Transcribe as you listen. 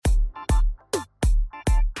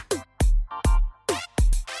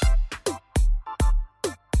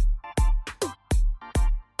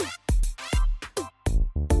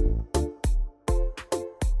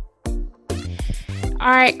All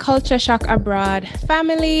right, Culture Shock Abroad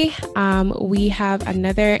family, we have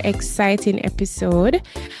another exciting episode.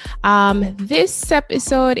 This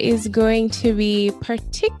episode is going to be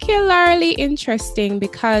particularly interesting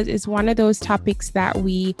because it's one of those topics that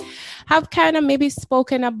we have kind of maybe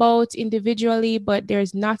spoken about individually, but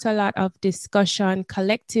there's not a lot of discussion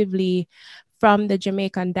collectively from the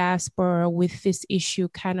Jamaican diaspora with this issue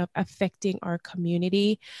kind of affecting our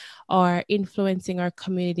community or influencing our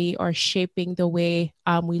community or shaping the way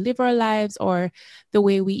we live our lives or the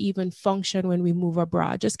way we even function when we move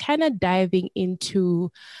abroad. Just kind of diving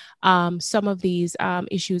into some of these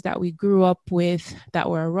issues that we grew up with,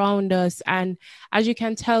 that were around us. And as you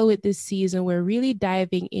can tell with this season, we're really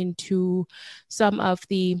diving into some of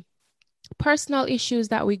the personal issues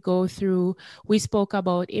that we go through. We spoke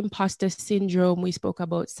about imposter syndrome. We spoke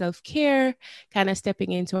about self-care, kind of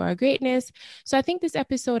stepping into our greatness. So I think this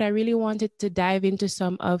episode, I really wanted to dive into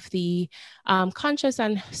some of the conscious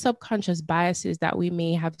and subconscious biases that we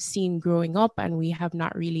may have seen growing up and we have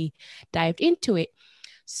not really dived into it.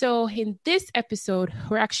 So in this episode,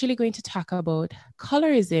 we're actually going to talk about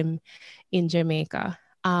colorism in Jamaica.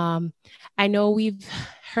 I know we've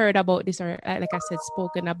heard about this, or like I said,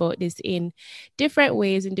 spoken about this in different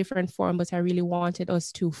ways, in different forms, but I really wanted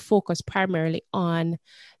us to focus primarily on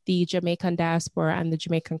the Jamaican diaspora and the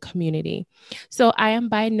Jamaican community. So I am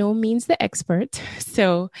by no means the expert.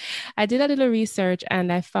 So I did a little research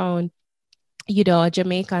and I found a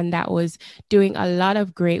Jamaican that was doing a lot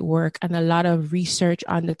of great work and a lot of research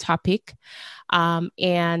on the topic.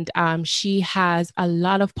 She has a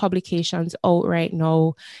lot of publications out right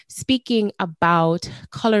now speaking about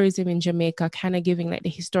colorism in Jamaica, kind of giving like the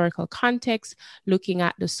historical context, looking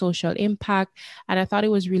at the social impact. And I thought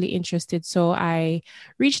it was really interesting. So I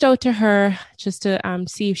reached out to her just to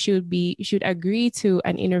see if she would agree to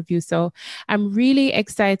an interview. So I'm really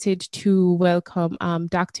excited to welcome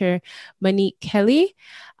Dr. Monique Kelly.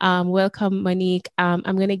 Welcome, Monique. I'm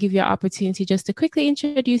going to give you an opportunity just to quickly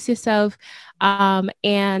introduce yourself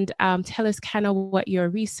and tell us kind of what your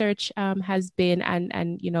research has been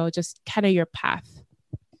and just kind of your path.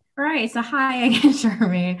 Right. So hi again,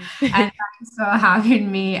 Shermi, and thanks for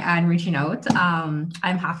having me and reaching out. I'm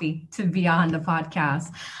happy to be on the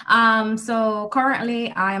podcast. So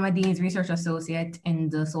currently I am a Dean's Research Associate in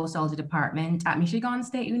the Sociology Department at Michigan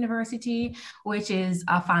State University, which is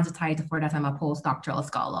a fancy title for that I'm a postdoctoral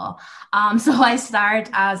scholar. So I start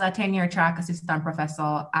as a tenure track assistant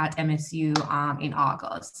professor at MSU in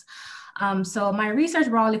August. So my research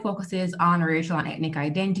broadly focuses on racial and ethnic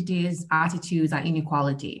identities, attitudes, and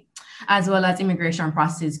inequality, as well as immigration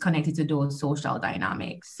processes connected to those social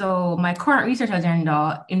dynamics. So my current research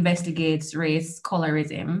agenda investigates race,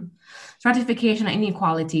 colorism, stratification, and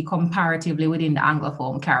inequality comparatively within the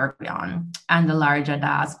Anglophone Caribbean and the larger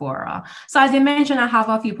diaspora. So as you mentioned, I have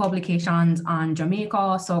a few publications on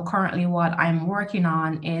Jamaica. So currently what I'm working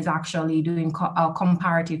on is actually doing a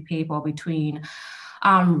comparative paper between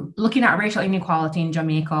looking at racial inequality in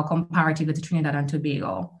Jamaica comparatively to Trinidad and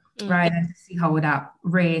Tobago, right? And to see how that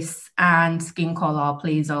race and skin color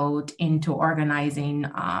plays out into organizing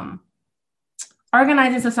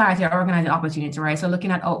society or organizing opportunity, right? So looking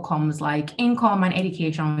at outcomes like income and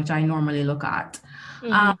education, which I normally look at.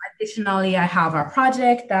 Additionally, I have a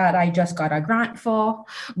project that I just got a grant for,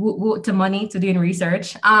 to money to doing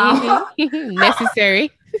research. Necessary.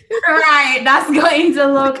 Right, that's going to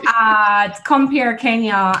look at compare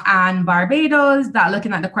Kenya and Barbados, that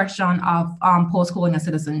looking at the question of post-colonial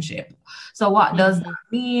citizenship. So what does that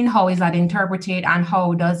mean? How is that interpreted? And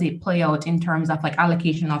how does it play out in terms of like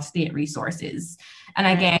allocation of state resources? And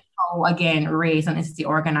again, how race and ethnicity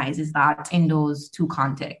organizes that in those two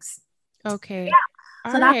contexts. Okay. Yeah.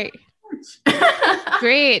 All right.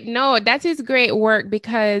 Great. No, that is great work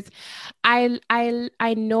because I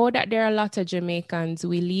know that there are a lot of Jamaicans.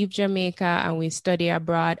 We leave Jamaica and we study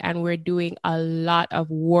abroad and we're doing a lot of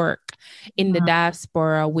work in the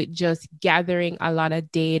diaspora with just gathering a lot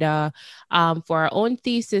of data for our own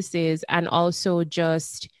theses and also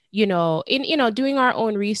just doing our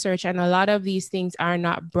own research, and a lot of these things are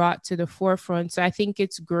not brought to the forefront. So I think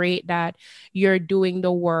it's great that you're doing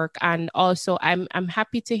the work. And also I'm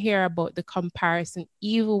happy to hear about the comparison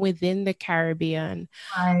even within the Caribbean,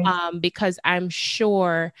 because I'm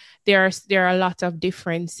sure there are a lot of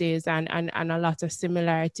differences and a lot of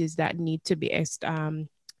similarities that need to be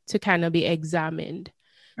to kind of be examined.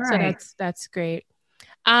 Right. So that's great.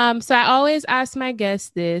 So I always ask my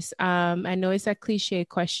guests this. I know it's a cliche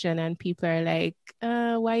question and people are like,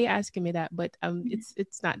 why are you asking me that? But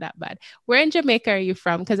it's not that bad. Where in Jamaica are you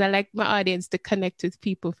from? Because I like my audience to connect with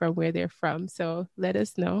people from where they're from. So let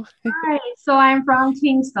us know. Right. So I'm from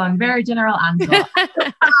Kingston, very general answer.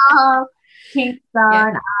 Kingston.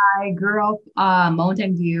 Yeah. I grew up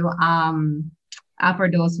Mountain View.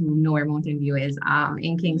 For those who know where Mountain View is,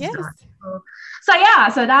 in Kingston. Yes. So yeah,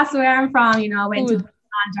 so that's where I'm from. You know, I went to Cool.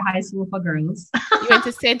 Andrew High School for girls. You went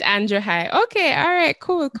to St. Andrew High. Okay. All right.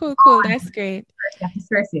 Cool. That's great. You have to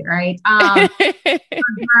stress it, right?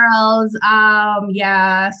 Girls,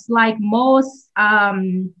 yes, like most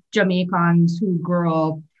Jamaicans who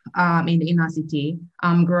grow up in the inner city,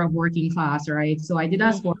 grew up working class, right? So I did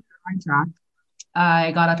a sport on track.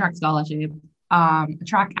 I got a track scholarship,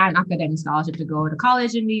 track and academic scholarship to go to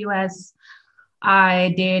college in the US.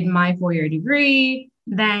 I did my 4-year degree,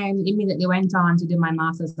 then immediately went on to do my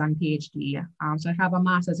master's and PhD. So I have a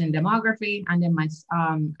master's in demography and then my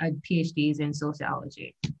a PhD is in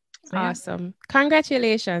sociology. So, yeah. Awesome.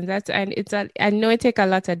 Congratulations. I know it takes a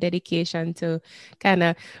lot of dedication to kind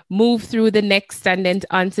of move through the next and then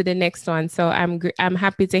onto the next one. So I'm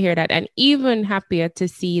happy to hear that, and even happier to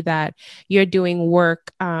see that you're doing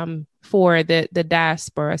work for the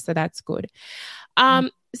diaspora. So that's good.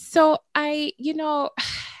 So I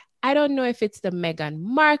don't know if it's the Meghan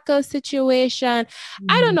Markle situation.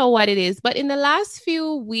 I don't know what it is, but in the last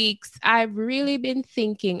few weeks, I've really been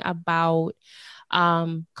thinking about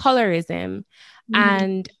colorism.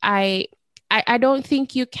 And I don't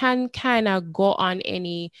think you can kind of go on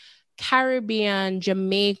any Caribbean,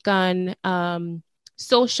 Jamaican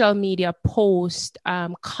social media post,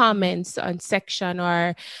 comments on section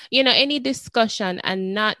or, any discussion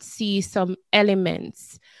and not see some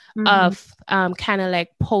elements of kind of like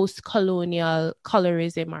post-colonial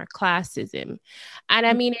colorism or classism. And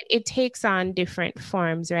I mean, it takes on different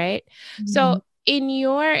forms, right? So in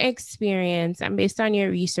your experience and based on your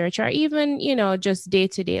research or even, just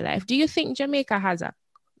day-to-day life, do you think Jamaica has a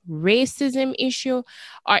racism issue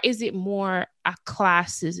or is it more a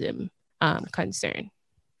classism concern?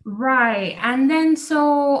 Right. And then,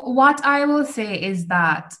 so what I will say is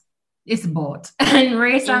that it's both. And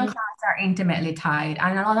race and class are intimately tied.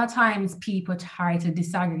 And a lot of times people try to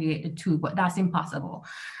disaggregate the two, but that's impossible,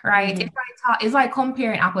 right? It's like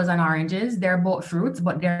comparing apples and oranges. They're both fruits,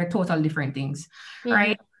 but they're totally different things,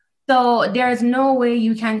 right? So there's no way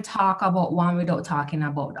you can talk about one without talking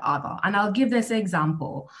about the other. And I'll give this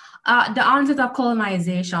example. The onset of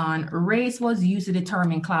colonization, race was used to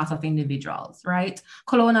determine class of individuals, right?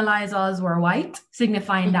 Colonizers were white,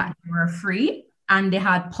 signifying that they were free and they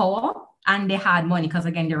had power and they had money because,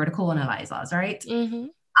 again, they were the colonizers, right?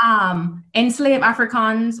 Enslaved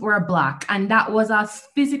Africans were Black, and that was a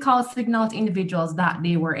physical signal to individuals that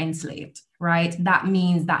they were enslaved, right? That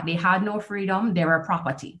means that they had no freedom, they were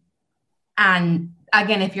property. And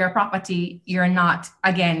again, if you're a property, you're not,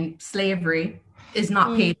 again, slavery is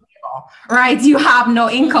not paid for, right? You have no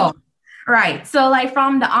income, right? So like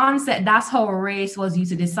from the onset, that's how race was used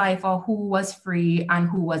to decipher who was free and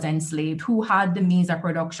who was enslaved, who had the means of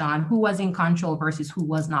production, who was in control versus who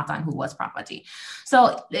was not, and who was property.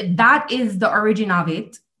 So that is the origin of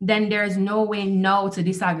it. Then there's no way now to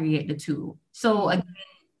disaggregate the two. So again,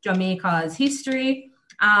 Jamaica's history,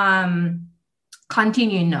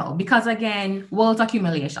 continuing now, because again, wealth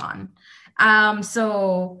accumulation.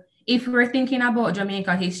 So if we're thinking about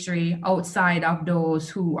Jamaica history outside of those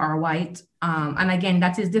who are white, and again,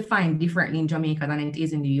 that is defined differently in Jamaica than it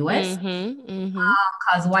is in the US,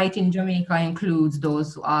 because white in Jamaica includes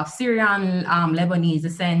those of Syrian, Lebanese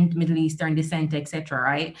descent, Middle Eastern descent, etc.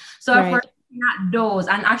 Right? So if we're looking at those,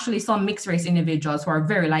 and actually some mixed race individuals who are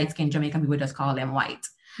very light-skinned Jamaican people just call them white.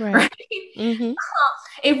 Right?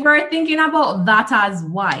 If we're thinking about that as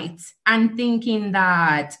white and thinking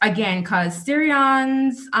that, again, because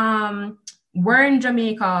Syrians were in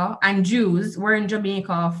Jamaica and Jews were in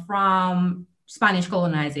Jamaica from Spanish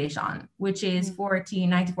colonization, which is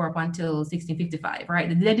 1494 up until 1655, right?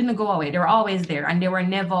 They didn't go away. They were always there, and they were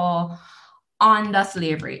never under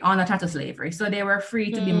slavery, under chattel slavery. So they were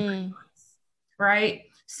free to be merchants, right?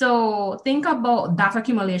 So think about that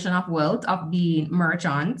accumulation of wealth of being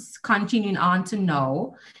merchants, continuing on to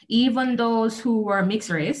now, even those who were mixed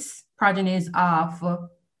race, progenies of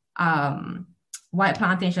white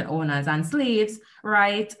plantation owners and slaves,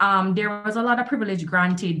 right? There was a lot of privilege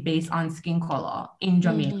granted based on skin color in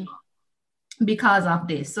Jamaica because of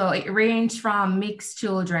this. So it ranged from mixed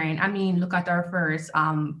children. I mean, look at our first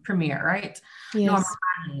premier, right? Normal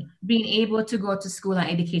family, being able to go to school and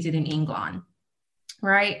educated in England.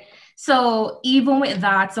 Right. So even with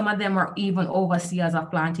that, some of them are even overseers of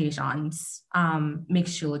plantations,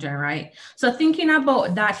 mixed children, right? So thinking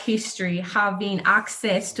about that history, having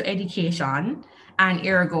access to education, and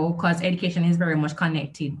ergo, because education is very much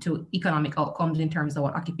connected to economic outcomes in terms of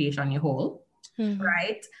what occupation you hold,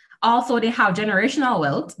 right? Also, they have generational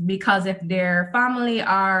wealth because if their family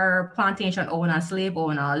are plantation owners, slave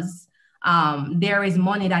owners, there is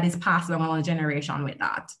money that is passed along a generation with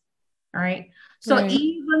that, right? So Right.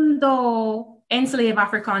 even though enslaved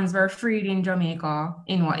Africans were freed in Jamaica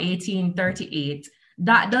in 1838,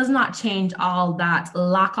 that does not change all that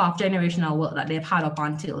lack of generational wealth that they've had up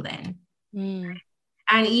until then.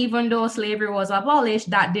 And even though slavery was abolished,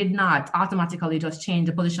 that did not automatically just change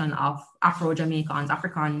the position of Afro-Jamaicans,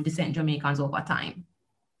 African descent Jamaicans over time.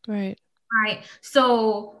 Right. Right.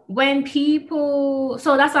 So when people,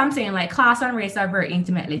 so that's what I'm saying, like class and race are very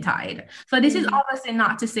intimately tied. So this is obviously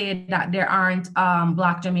not to say that there aren't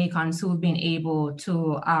Black Jamaicans who've been able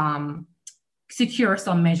to secure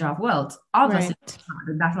some measure of wealth. Obviously,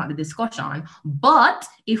 that's not the discussion. But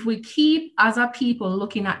if we keep as a people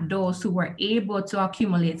looking at those who were able to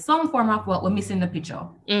accumulate some form of wealth, we're missing the picture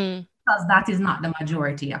because that is not the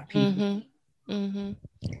majority of people.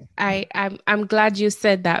 I'm glad you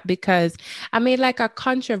said that because I made like a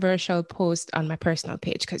controversial post on my personal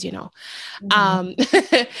page because and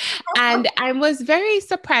I was very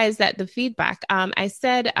surprised at the feedback. I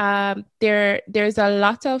said there's a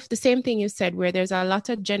lot of the same thing you said, where there's a lot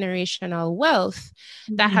of generational wealth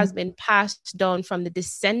that has been passed down from the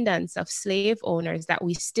descendants of slave owners that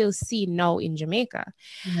we still see now in Jamaica.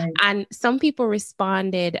 Right. And some people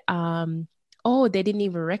responded, oh, they didn't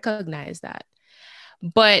even recognize that.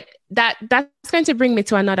 But that's going to bring me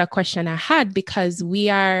to another question I had, because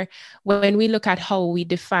when we look at how we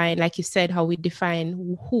define, like you said, how we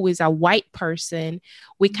define who is a white person,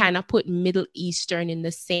 we kind of put Middle Eastern in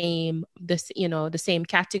the same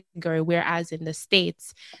category, whereas in the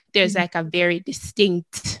States, there's like a very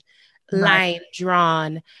distinct line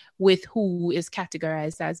drawn with who is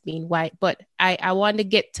categorized as being white. But I want to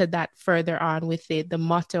get to that further on with the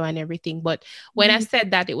motto and everything. But when I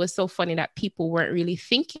said that, it was so funny that people weren't really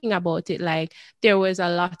thinking about it. Like there was a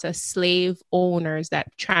lot of slave owners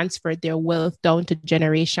that transferred their wealth down to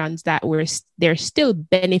generations that they're still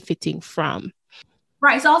benefiting from.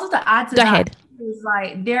 Right. So also to add to that, ahead. Is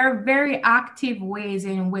like there are very active ways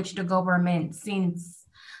in which the government, since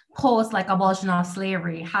post like abolition of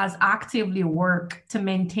slavery, has actively worked to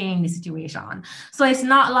maintain the situation. So it's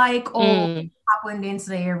not like, happened in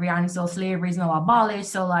slavery and so slavery is now abolished,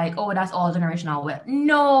 so like, oh, that's all generational wealth.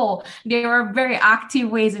 No, there were very active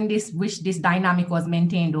ways in which this dynamic was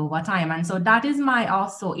maintained over time. And so that is my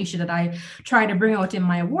also issue that I try to bring out in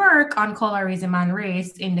my work on colorism and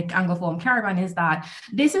race in the Anglophone Caribbean, is that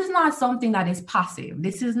this is not something that is passive.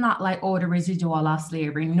 This is not like, oh, the residual of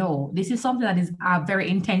slavery. No, this is something that is very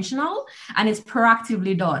intentional and it's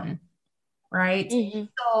proactively done. Right.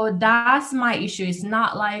 So that's my issue. It's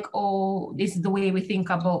not like, oh, this is the way we think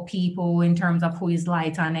about people in terms of who is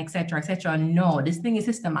light and et cetera, et cetera. No, this thing is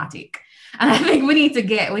systematic. And I think we need to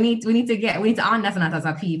understand that as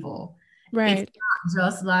a people. Right. It's not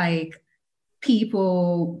just like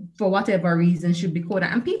people, for whatever reason, should be coded.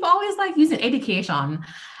 And people always like using education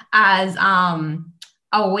as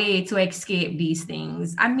a way to escape these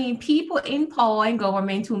things. I mean, people in power and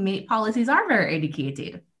government who make policies are very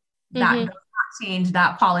educated. That does not change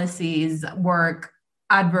that policies work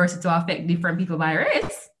adversely to affect different people by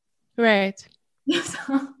race. Right. Yes.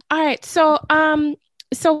 All right. So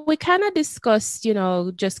we kind of discussed,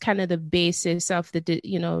 just kind of the basis of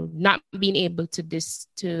not being able to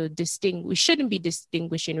distinguish. We shouldn't be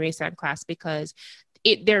distinguishing race and class because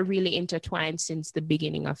they're really intertwined since the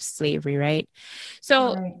beginning of slavery, right?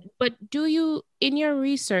 So, but in your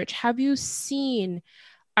research, have you seen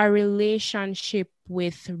a relationship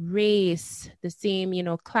with race, the same,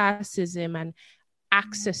 classism and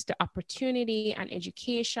access to opportunity and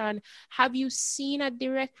education? Have you seen a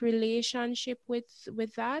direct relationship with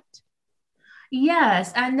that?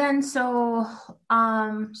 Yes, and then so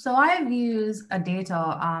I've used a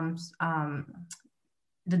data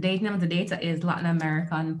the name of the data is Latin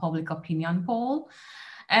American Public Opinion Poll.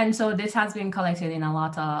 And so this has been collected in a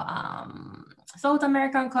lot of South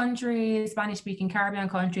American countries, Spanish-speaking Caribbean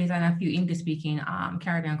countries, and a few English-speaking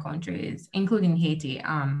Caribbean countries, including Haiti,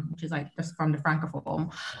 which is like just from the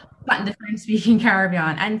Francophone, but the French-speaking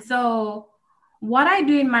Caribbean. And so what I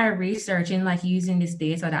do in my research in like using this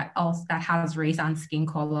data that has race and skin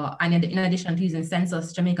color, and in addition to using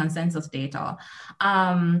Jamaican census data,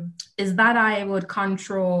 is that I would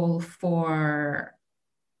control for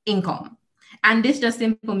income. And this just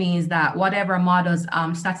simply means that whatever models,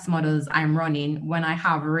 stats models I'm running, when I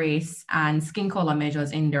have race and skin color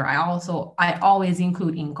measures in there, I always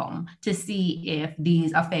include income to see if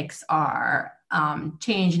these effects are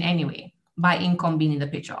changed in any way by income being in the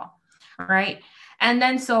picture, right? And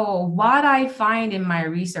then so what I find in my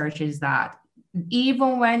research is that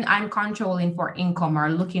even when I'm controlling for income or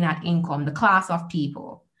looking at income, the class of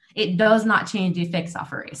people, it does not change the effects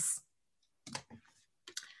of race,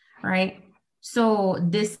 right? So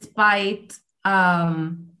despite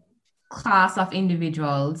class of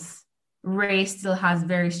individuals, race still has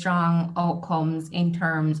very strong outcomes in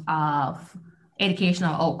terms of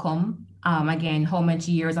educational outcome. Again, how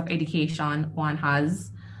many years of education one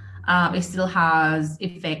has. It still has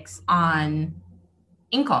effects on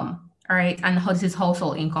income, right? And this is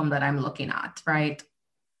household income that I'm looking at, right?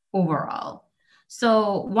 Overall.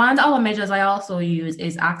 So one of the other measures I also use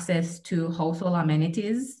is access to household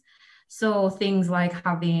amenities. So things like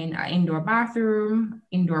having an indoor bathroom,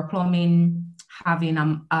 indoor plumbing, having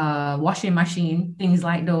a washing machine, things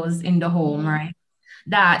like those in the home, right?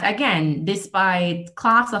 That again, despite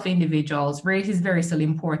class of individuals, race is very still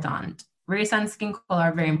important. Race and skin color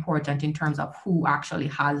are very important in terms of who actually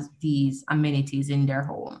has these amenities in their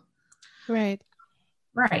home. Right.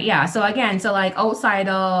 Right. Yeah. So again, so like outside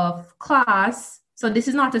of class, so this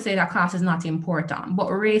is not to say that class is not important, but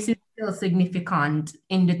race is still significant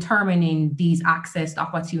in determining these access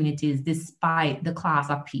opportunities despite the class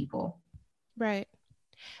of people. Right.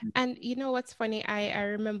 And you know what's funny? I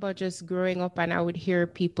remember just growing up and I would hear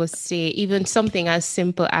people say even something as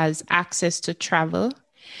simple as access to travel.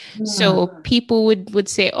 So people would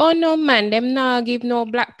say, oh no, man, them not give no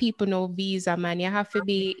black people no visa, man. You have to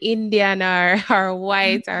be Indian or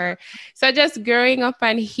white or so just growing up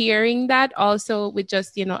and hearing that also with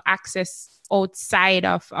just, access outside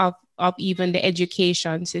of even the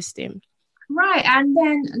education system. Right. And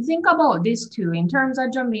then think about this too, in terms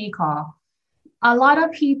of Jamaica. A lot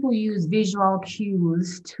of people use visual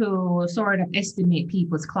cues to sort of estimate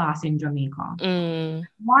people's class in Jamaica.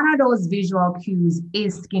 One of those visual cues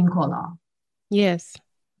is skin color. Yes.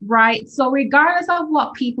 Right. So regardless of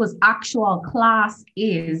what people's actual class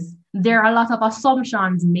is, there are a lot of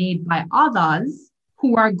assumptions made by others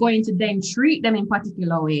who are going to then treat them in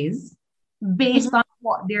particular ways based on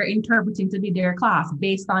what they're interpreting to be their class,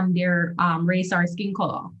 based on their race or skin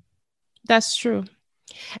color. That's true.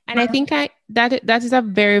 And I think that is a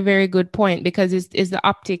very, very good point because it's the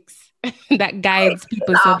optics that guides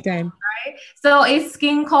people sometimes. Right? So it's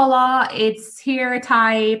skin color, it's hair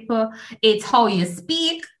type, it's how you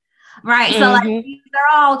speak, right? So like these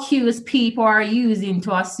are all cues people are using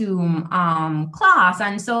to assume class.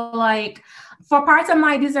 And so like for parts of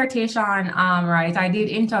my dissertation, right, I did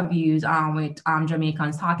interviews with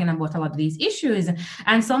Jamaicans talking about a lot of these issues.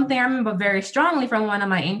 And something I remember very strongly from one of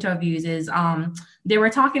my interviews is they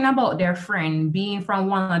were talking about their friend being from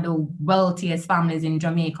one of the wealthiest families in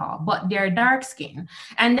Jamaica, but they're dark skinned.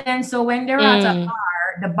 And then so when they're at a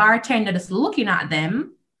bar, the bartender is looking at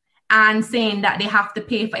them and saying that they have to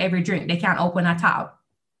pay for every drink. They can't open a tab.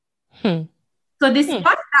 So despite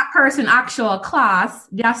that person's actual class,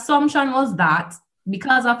 the assumption was that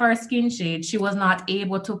because of her skin shade, she was not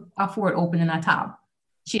able to afford opening a tab.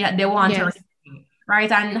 They want her,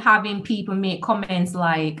 right? And having people make comments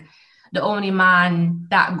like, the only man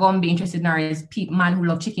that gonna be interested in her is man who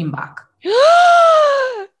love chicken back.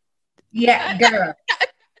 Yeah, girl.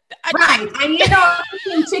 Right.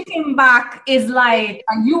 And chicken back is like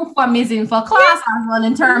a euphemism for class as well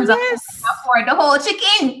in terms of afford the whole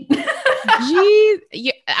chicken.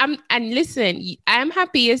 Jeez. And listen, I'm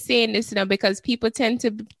happy you're saying this now because people tend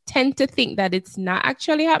to think that it's not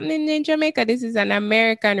actually happening in Jamaica. This is an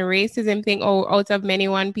American racism thing out of many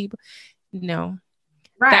one people. No.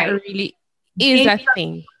 Right. That really is a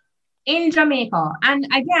thing. In Jamaica. And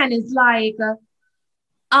again, it's like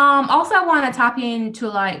also I want to tap into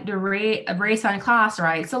like the race and class,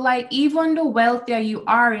 right? So like even the wealthier you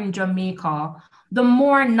are in Jamaica, the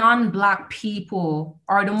more non-black people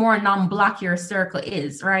or the more non-black your circle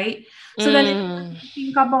is, right? So then if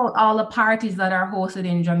you think about all the parties that are hosted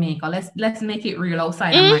in Jamaica, let's make it real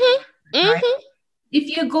outside of right?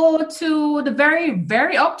 If you go to the very,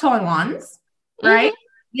 very uptown ones, right?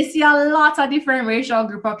 You see a lot of different racial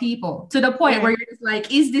group of people to the point where you're just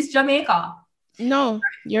like, is this Jamaica? No,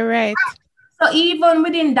 you're right. So even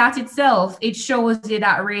within that itself, it shows you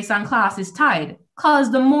that race and class is tied.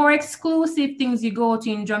 Because the more exclusive things you go to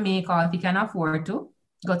in Jamaica, if you can afford to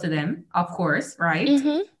go to them, of course, right?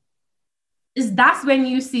 That's when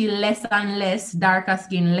you see less and less darker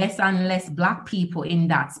skin, less and less black people in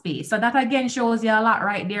that space. So that again shows you a lot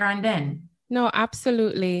right there and then. No,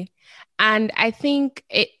 absolutely. And I think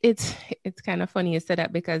it's kind of funny you said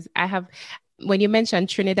that because when you mentioned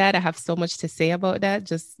Trinidad, I have so much to say about that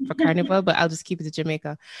just for Carnival, but I'll just keep it to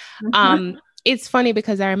Jamaica. It's funny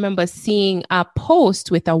because I remember seeing a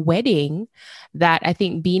post with a wedding that I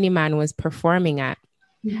think Beanie Man was performing at,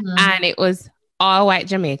 and it was all white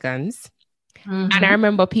Jamaicans. And I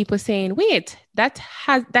remember people saying, wait, that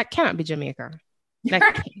can't be Jamaica. Like,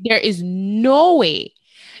 there is no way.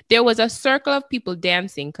 There was a circle of people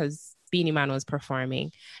dancing because Beanie Man was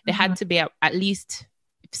performing. There had to be at least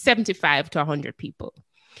 75 to 100 people.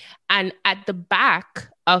 And at the back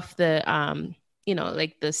of the,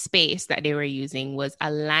 like the space that they were using was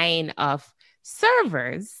a line of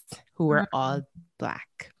servers who were all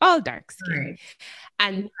Black, all dark skin.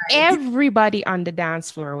 And everybody on the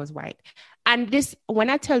dance floor was white. And this, when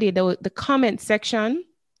I tell you, the comment section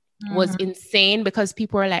was insane because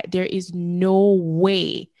people were like, there is no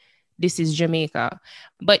way this is Jamaica.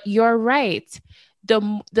 But you're right.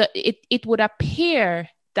 It would appear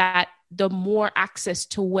that the more access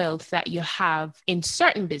to wealth that you have in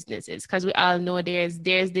certain businesses, because we all know there's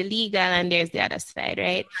the legal and there's the other side,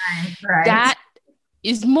 right? Right. That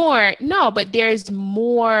is more, no, but there's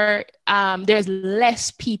more, there's less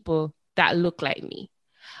people that look like me.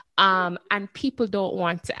 And people don't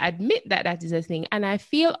want to admit that that is a thing. And I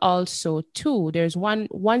feel also too, there's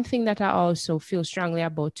one thing that I also feel strongly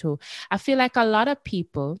about too. I feel like a lot of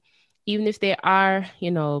people, even if they are,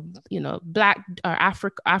 Black or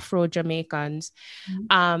Afro Jamaicans,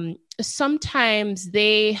 sometimes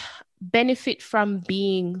they benefit from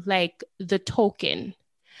being like the token,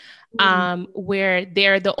 where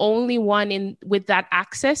they're the only one with that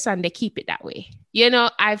access and they keep it that way.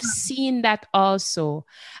 I've seen that also.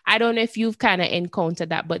 I don't know if you've kind of encountered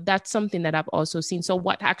that, but that's something that I've also seen. So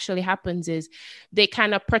what actually happens is they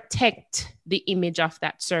kind of protect the image of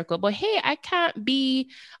that circle. But hey, I can't be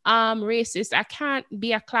racist. I can't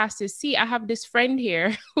be a classist. See, I have this friend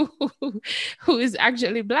here who is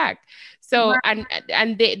actually Black. So,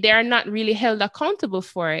 and they are not really held accountable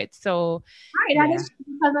for it. So, right, that is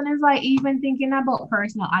because then it's like even thinking about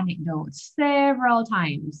personal anecdotes. Several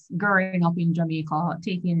times growing up in Jamaica,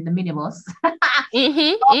 taking the minibus,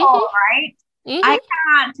 right? I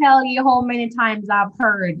can't tell you how many times I've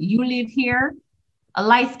heard, you live here, a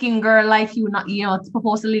light-skinned girl like you, not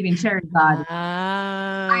supposed to live in Cherry Garden.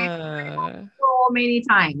 I've heard so many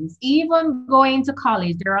times. Even going to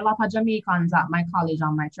college, there are a lot of Jamaicans at my college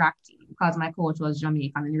on my track team because my coach was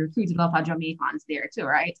Jamaican and he recruited a lot of Jamaicans there too,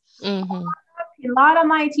 right? A lot of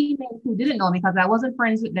my teammates who didn't know me because I wasn't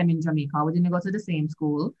friends with them in Jamaica. We didn't go to the same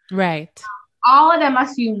school. Right. All of them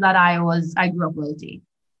assumed that I grew up wealthy.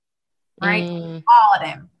 Right? All of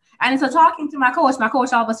them. And so talking to my coach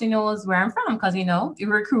obviously knows where I'm from because, he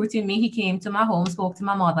recruited me. He came to my home, spoke to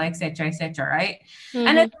my mother, etc., right?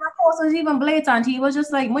 And then my coach was even blatant. He was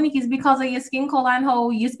just like, Monique, it's because of your skin color and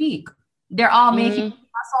how you speak. They're all making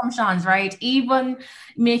assumptions, right? Even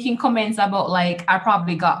making comments about like, I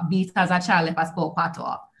probably got beat as a child if I spoke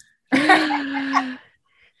patois.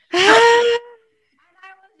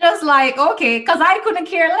 Just like, okay, because I couldn't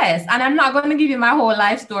care less. And I'm not going to give you my whole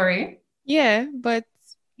life story. Yeah, but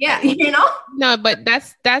yeah, No, but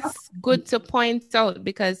that's good to point out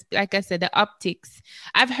because, like I said, the optics.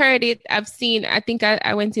 I've heard it. I've seen. I think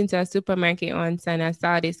I went into a supermarket once and I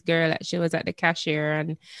saw this girl. She was at the cashier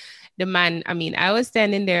and the man. I mean, I was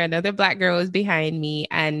standing there. Another Black girl was behind me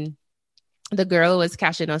and the girl was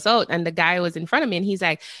cashing us out, and the guy was in front of me, and he's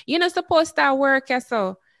like, "You're not supposed to work,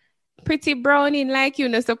 so." Pretty brownie like you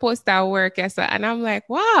not supposed to work, so. And I'm like,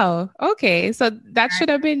 wow, okay, so that should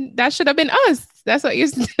have been us. That's what you're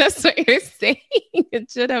saying. It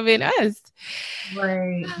should have been us.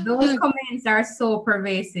 Right. Those comments are so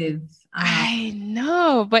pervasive. I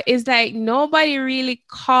know, but it's like nobody really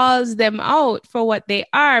calls them out for what they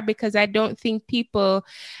are because I don't think people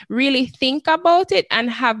really think about it and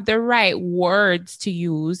have the right words to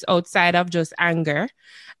use outside of just anger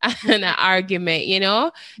and an argument,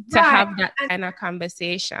 to have that kind of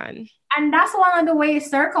conversation. And that's one of the ways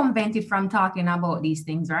circumvented from talking about these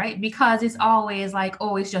things, right? Because it's always like,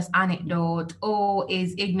 oh, it's just anecdote. Oh,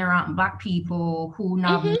 it's ignorant Black people who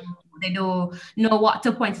they don't know what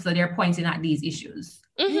to point to, so they're pointing at these issues.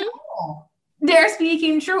 No, they're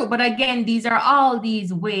speaking true. But again, these are all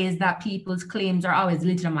these ways that people's claims are always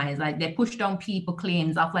legitimized. Like they push down people's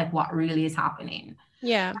claims of like what really is happening.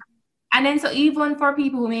 Yeah. And then so even for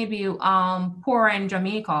people who may be poor in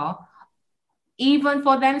Jamaica, even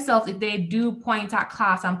for themselves, if they do point at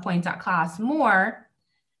class more,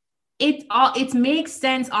 it makes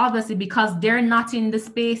sense, obviously, because they're not in the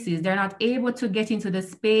spaces. They're not able to get into the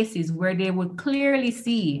spaces where they would clearly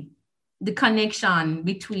see the connection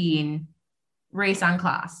between race and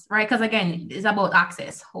class, right? Because again, it's about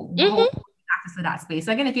access, Mm-hmm. access to that space.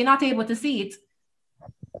 So again, if you're not able to see it,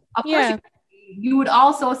 of course, Yeah. you would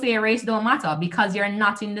also say race don't matter because you're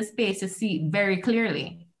not in the space to see it very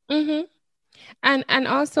clearly. Mm-hmm. And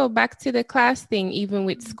also back to the class thing, even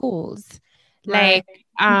with schools, Right.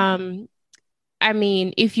 like I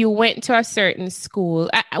mean, if you went to a certain school,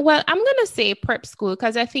 well, I'm gonna say prep school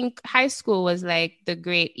because I think high school was like the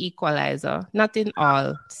great equalizer, not in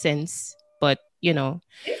all sense, but you know,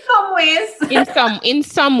 In some ways. in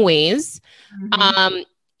some ways. Mhm. Um,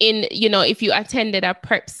 in if you attended a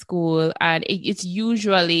prep school, and it's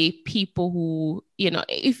usually people who,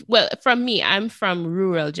 if well, from me, I'm from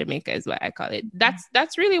rural Jamaica, is what I call it.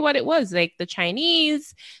 That's really what it was. Like the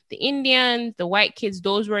Chinese, the Indians, the white kids,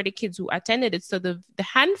 those were the kids who attended it. So the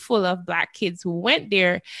handful of black kids who went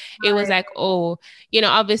there, it was Right. like, oh,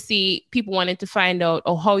 obviously people wanted to find out,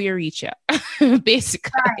 oh, how you reach it, Right.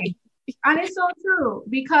 basically. And it's so true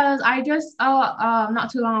because I just not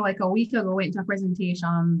too long, like a week ago, went to a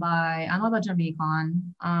presentation by another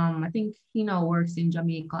Jamaican. I think he now works in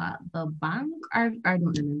Jamaica, the bank. I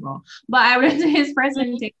don't remember, but I went to his Mhm.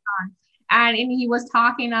 presentation and he was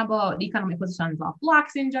talking about the economic positions of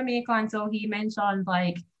blacks in Jamaica, and so he mentioned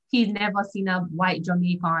like he's never seen a white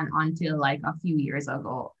Jamaican until like a few years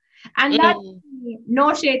ago, and that Mm.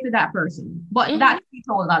 no shade to that person, but Mhm. that he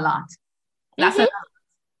told a lot. That's Mhm. a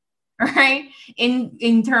right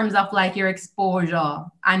in terms of like your exposure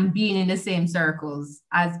and being in the same circles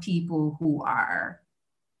as people who are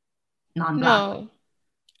non-black, No, right?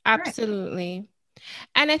 absolutely.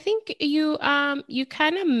 And I think you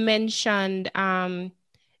kind of mentioned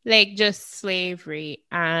like just slavery,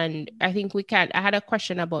 and I think I had a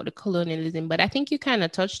question about the colonialism, but I think you kind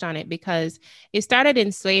of touched on it because it started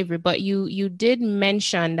in slavery, but you did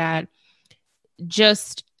mention that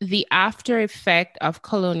just the after effect of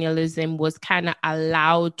colonialism was kind of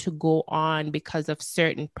allowed to go on because of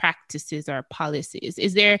certain practices or policies.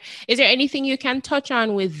 Is there anything you can touch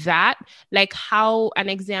on with that? Like how an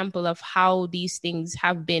example of how these things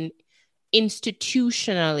have been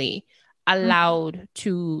institutionally allowed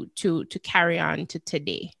to carry on to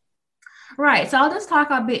today. Right. So I'll just talk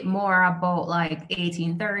a bit more about like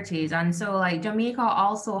 1830s. And so like Jamaica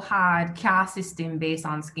also had caste system based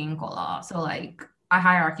on skin color. So like a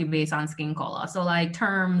hierarchy based on skin color. So like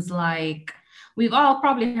terms like we've all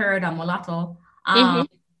probably heard of mulatto. Mm-hmm. Um,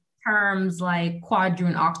 terms like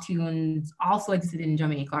quadroon, octoons also existed in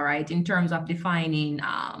Jamaica, right? In terms of defining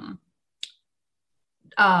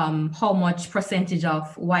how much percentage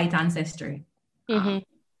of white ancestry Mm-hmm.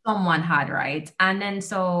 someone had, right? And then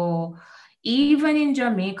so even in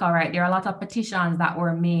Jamaica, right, there are a lot of petitions that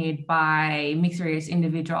were made by mixed race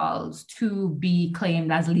individuals to be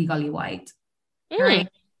claimed as legally white, Mm. right?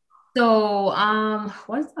 So,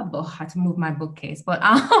 what's the book? I had to move my bookcase, but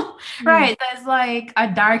Mm. right, there's like a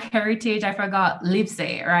dark heritage. I forgot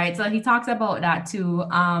Livesey, right? So he talks about that too.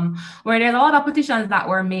 Where there's a lot of petitions that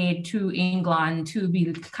were made to England to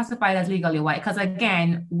be classified as legally white, because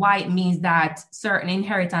again, white means that certain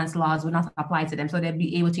inheritance laws would not apply to them, so they'd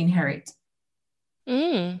be able to inherit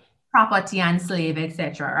Mm. property and slave,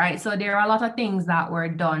 etc. Right. So there are a lot of things that were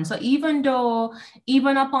done. So even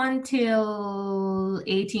up until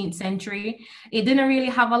 18th century, it didn't really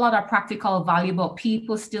have a lot of practical value, but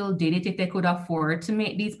people still did it if they could afford to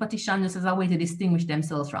make these petitions as a way to distinguish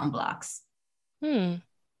themselves from blacks. Mm.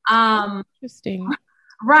 Um, Interesting.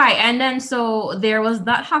 right. And then so there was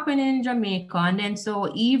that happening in Jamaica. And then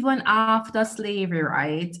so even after slavery,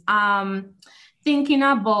 right? Thinking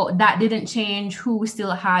about that didn't change who still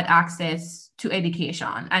had access to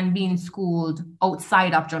education and being schooled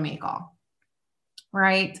outside of Jamaica,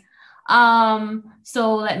 right?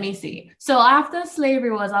 So let me see. So after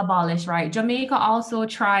slavery was abolished, right, Jamaica also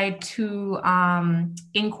tried to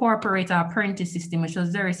incorporate an apprentice system, which was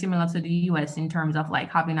very similar to the US in terms of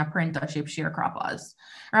like having apprenticeship sharecroppers,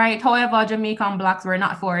 right? However, Jamaican blacks were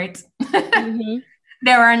not for it. Mm-hmm.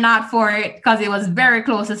 They were not for it because it was very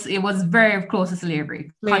close to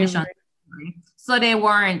slavery conditions. Slavery. So they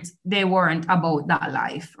weren't about that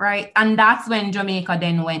life, right? And that's when Jamaica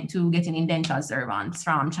then went to getting indentured servants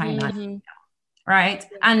from China, Mm-hmm. right?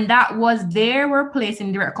 And that was they were placed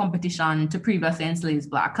in direct competition to previously enslaved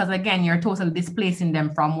black, because again, you're totally displacing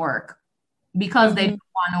them from work because they Mm-hmm.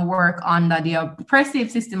 don't want to work under the oppressive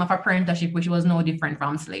system of apprenticeship, which was no different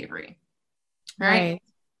from slavery, right? Right.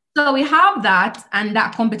 So we have that and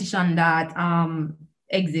that competition that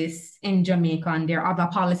exists in Jamaica, and there are other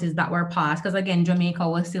policies that were passed because again, Jamaica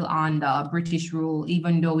was still under British rule,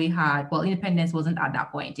 even though independence wasn't at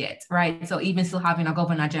that point yet, right? So even still having a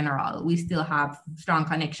governor general, we still have strong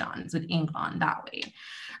connections with England that way,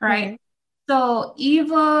 right? Right. So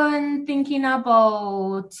even thinking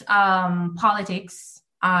about politics,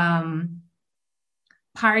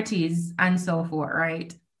 parties and so forth,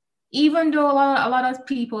 right? Even though a lot of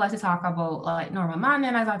people like to talk about like Norman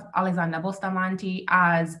Mandela as Alexander Bustamante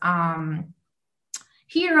as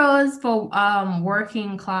heroes for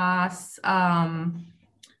working class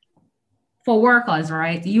for workers,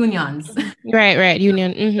 right? Unions. Right.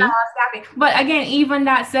 Union. But again, even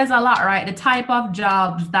that says a lot, right? The type of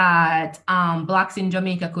jobs that Blacks in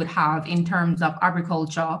Jamaica could have in terms of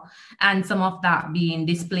agriculture, and some of that being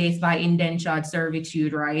displaced by indentured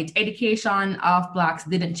servitude, right? Education of Blacks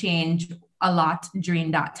didn't change a lot during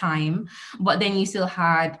that time, but then you still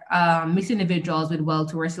had mixed individuals with wealth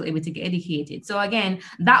who were still able to get educated. So again,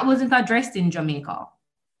 that wasn't addressed in Jamaica,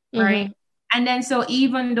 right? And then, so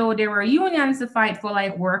even though there were unions to fight for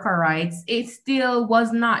like worker rights, it still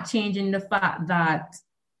was not changing the fact that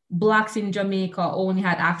Blacks in Jamaica only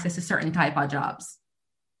had access to certain type of jobs.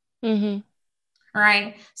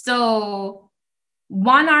 Right? So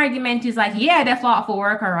one argument is like, yeah, they fought for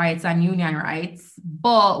worker rights and union rights,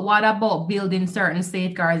 but what about building certain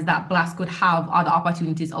safeguards that Blacks could have other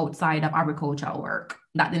opportunities outside of agricultural work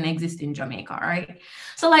that didn't exist in Jamaica, right?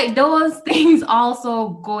 So like those things also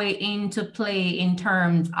go into play in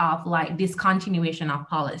terms of like discontinuation of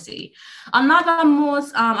policy. Another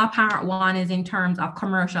most apparent one is in terms of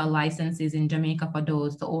commercial licenses in Jamaica for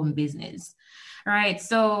those to own business, right?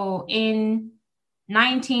 So in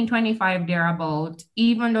 1925 thereabout,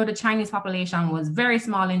 even though the Chinese population was very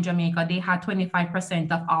small in Jamaica, they had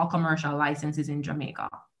 25% of all commercial licenses in Jamaica.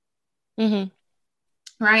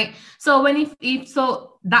 Right. So if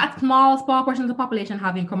so that small portion of the population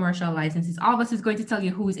having commercial licenses obviously is going to tell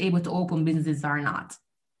you who is able to open businesses or not.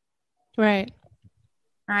 Right.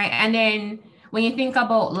 And then when you think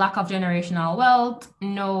about lack of generational wealth,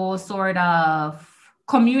 no sort of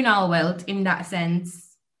communal wealth in that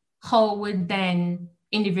sense, how would then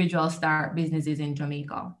individuals start businesses in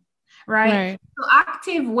Jamaica? Right. So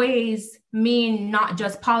active ways mean not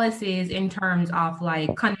just policies in terms of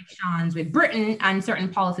like connections with Britain and certain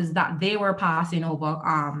policies that they were passing over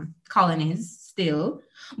colonies still,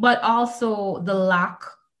 but also the lack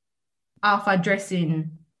of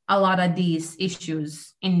addressing a lot of these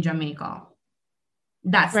issues in Jamaica.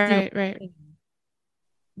 That's still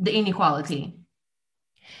the inequality.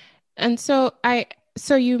 And so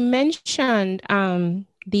you mentioned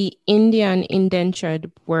the Indian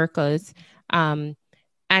indentured workers, and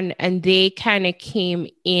they kind of came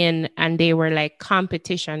in and they were like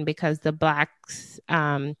competition because the Blacks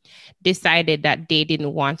decided that they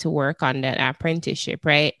didn't want to work on that apprenticeship,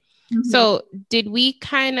 right? So did we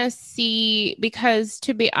kind of see, because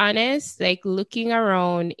to be honest, like looking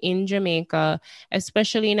around in Jamaica,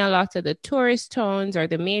 especially in a lot of the tourist towns or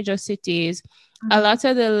the major cities, a lot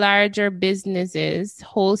of the larger businesses,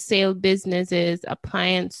 wholesale businesses,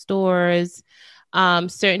 appliance stores,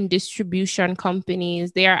 certain distribution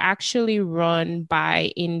companies, they are actually run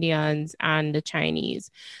by Indians and the Chinese.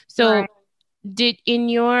 So did, in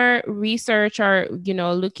your research or,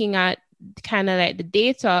 looking at kind of like the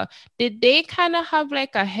data, did they kind of have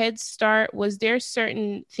like a head start? Was there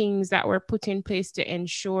certain things that were put in place to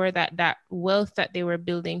ensure that that wealth that they were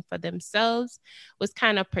building for themselves was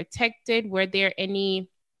kind of protected? Were there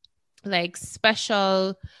any like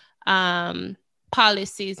special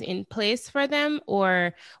policies in place for them,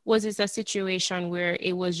 or was this a situation where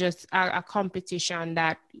it was just a competition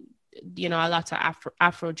that a lot of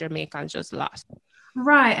Afro-Jamaicans just lost?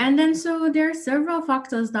 Right. And then so there are several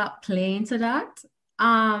factors that play into that.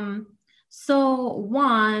 So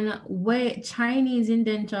one, with Chinese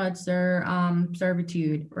indentured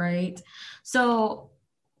servitude, right? So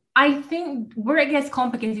I think where it gets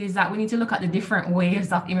complicated is that we need to look at the different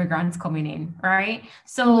waves of immigrants coming in, right?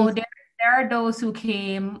 So there are those who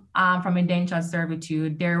came from indentured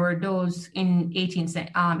servitude. There were those in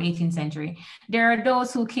 18th century. There are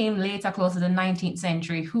those who came later, close to the 19th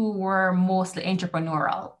century, who were mostly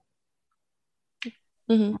entrepreneurial.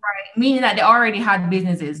 Right? Meaning that they already had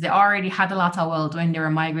businesses. They already had a lot of wealth when they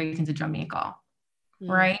were migrating to Jamaica,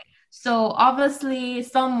 right? So obviously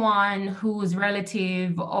someone who's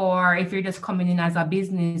relative, or if you're just coming in as a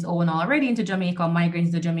business owner already into Jamaica, migrating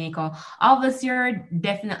to Jamaica, obviously you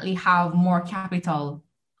definitely have more capital,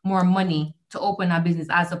 more money to open a business,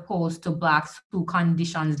 as opposed to Blacks who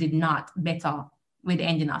conditions did not better with the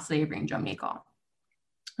ending of slavery in Jamaica. All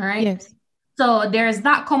right. Yes. So there's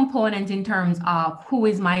that component in terms of who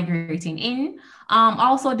is migrating in.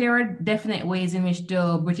 Also, there are definite ways in which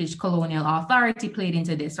the British colonial authority played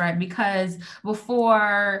into this, right? Because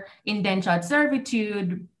before indentured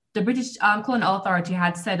servitude, the British colonial authority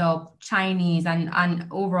had set up Chinese and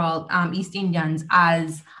overall East Indians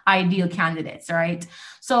as ideal candidates, right?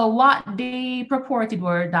 So what they purported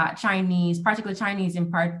were that Chinese, particularly Chinese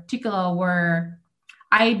in particular, were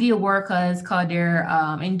ideal workers because they're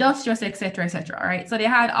industrious, etc., right? So they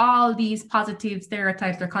had all these positive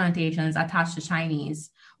stereotypes or connotations attached to Chinese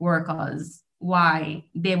workers, why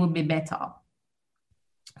they would be better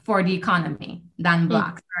for the economy than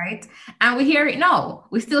blacks, right? And we hear it now.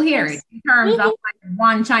 We still hear it in terms of like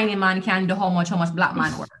one Chinese man can do how much black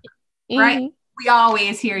man work, right? We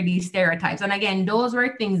always hear these stereotypes. And again,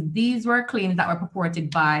 these were claims that were purported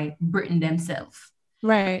by Britain themselves.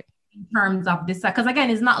 Right. In terms of this, because again,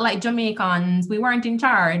 it's not like Jamaicans, we weren't in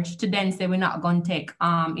charge to then say we're not going to take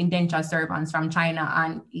indentured servants from China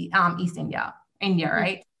and East India,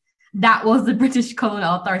 right? That was the British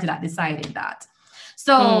colonial authority that decided that.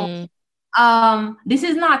 So this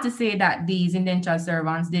is not to say that these indentured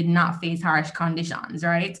servants did not face harsh conditions,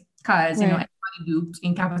 right? Because you know, everybody duped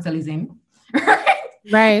in capitalism.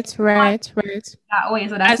 Right. That way,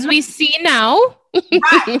 so that's as we see now.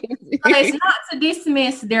 Right. So it's not to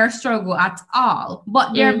dismiss their struggle at all,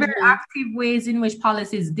 but there are very active ways in which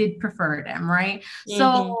policies did prefer them, right?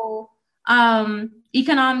 So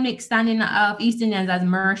economic standing of East Indians as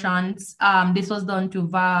merchants, this was done to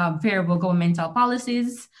variable governmental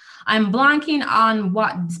policies. I'm blanking on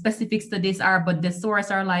what specifics to this are, but the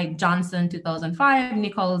source are like Johnson 2005,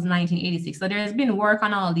 Nichols 1986. So there's been work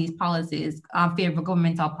on all these policies, favorable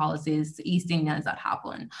governmental policies to East Indians that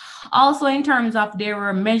happened. Also, in terms of there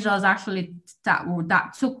were measures actually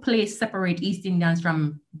that took place separate East Indians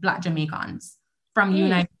from Black Jamaicans from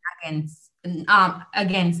uniting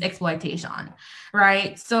against exploitation,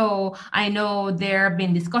 right? So I know there have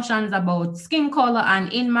been discussions about skin color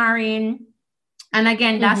and inmarrying. And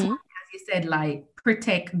again, that's why, as you said, like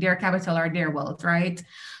protect their capital or their wealth, right?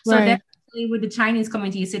 So definitely with the Chinese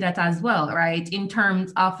community, you see that as well, right? In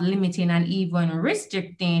terms of limiting and even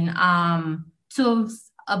restricting to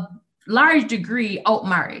a large degree out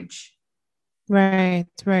marriage. Right.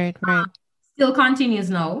 Still continues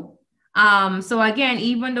now. So again,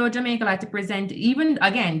 even though Jamaica like to present,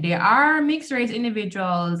 there are mixed race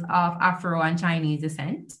individuals of Afro and Chinese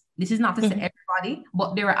descent. This is not to say everybody,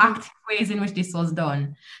 but there are active ways in which this was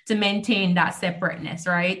done to maintain that separateness,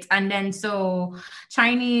 right? And then so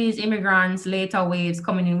Chinese immigrants, later waves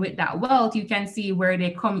coming in with that wealth, you can see where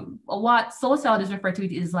they come, what sociologists refer to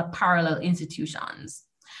it is like parallel institutions.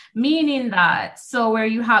 Meaning that, so where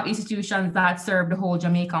you have institutions that serve the whole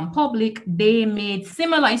Jamaican public, they made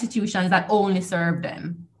similar institutions that only serve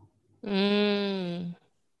them.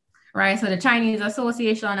 Right, so the Chinese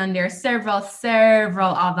Association, and there are several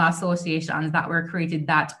other associations that were created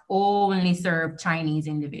that only serve Chinese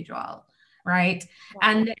individuals, right? Wow.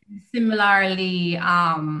 And then similarly,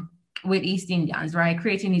 with East Indians, right,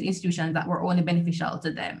 creating these institutions that were only beneficial to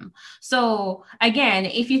them. So again,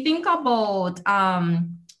 if you think about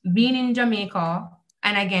being in Jamaica,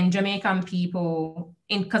 and again, Jamaican people,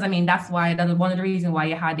 because I mean, that's one of the reasons why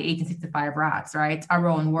you had the 1865 rats, right,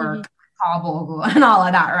 around work. And all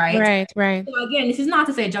of that, right? Right. So again, this is not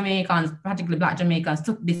to say Jamaicans, particularly Black Jamaicans,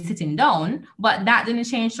 took this sitting down, but that didn't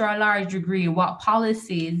change to a large degree what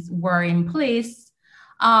policies were in place,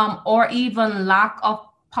 or even lack of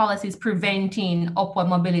policies preventing upward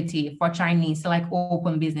mobility for Chinese to like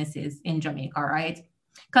open businesses in Jamaica, right?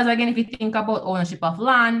 Because again, if you think about ownership of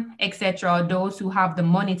land, etc., those who have the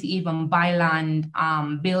money to even buy land,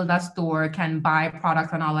 build a store, can buy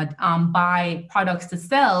products and all that, buy products to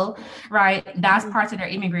sell, right? That's part of their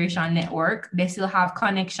immigration network. They still have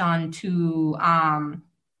connection to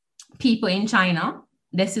people in China.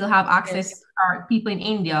 They still have access, or people in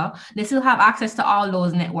India. They still have access to all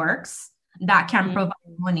those networks that can provide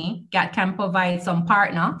money, that can provide some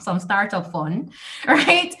partner, some startup fund,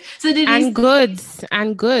 right? So goods,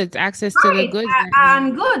 access to the goods.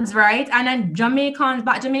 And goods, right? And then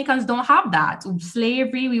Black Jamaicans don't have that.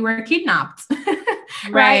 Slavery, we were kidnapped,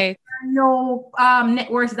 right? No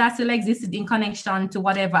networks that still existed in connection to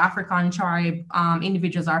whatever African tribe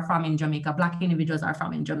individuals are from in Jamaica, Black individuals are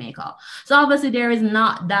from in Jamaica. So obviously there is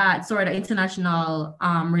not that sort of international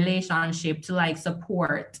relationship to like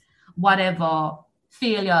support whatever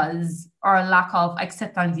failures or lack of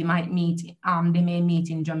acceptance they may meet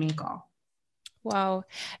in Jamaica. Wow.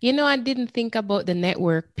 I didn't think about the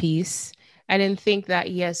network piece. I didn't think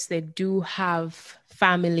that, yes, they do have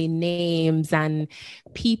family names and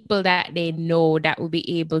people that they know that will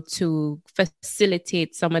be able to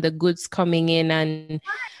facilitate some of the goods coming in. And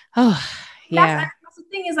that's the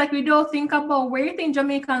thing is like we don't think about where you think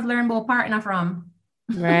Jamaicans learn about partner from.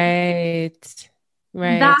 Right.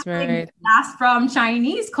 Right, right. That's from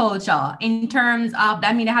Chinese culture in terms of,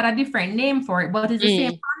 I mean, they had a different name for it, but it's the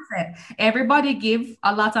same concept. Everybody give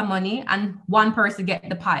a lot of money and one person get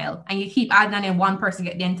the pile, and you keep adding on and one person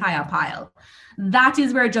get the entire pile. That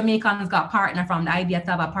is where Jamaicans got partner from, the idea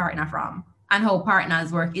to have a partner from, and how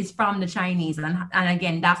partners work is from the Chinese. And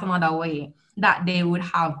again, that's another way that they would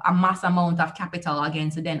have a mass amount of capital again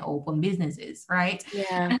to then open businesses, right?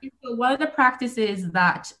 Yeah. And so one of the practices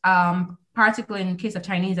that particularly in the case of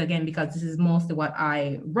Chinese, again, because this is mostly what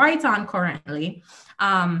I write on currently,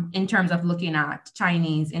 in terms of looking at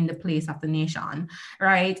Chinese in the place of the nation,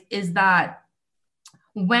 right, is that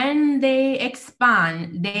when they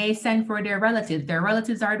expand, they send for their relatives. Their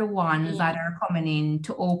relatives are the ones that are coming in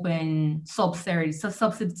to open subsidiary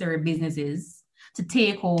businesses to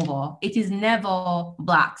take over. It is never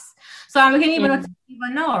Blacks. So we can even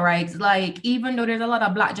know, right? Like, even though there's a lot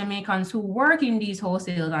of Black Jamaicans who work in these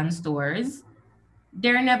wholesales and stores,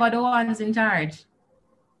 they're never the ones in charge.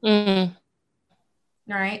 Right?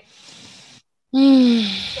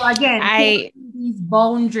 So again, these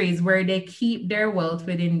boundaries where they keep their wealth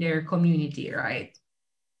within their community, right?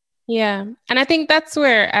 Yeah. And I think that's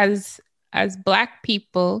where, as Black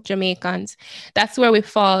people, Jamaicans, that's where we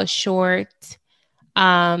fall short.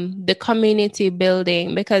 The community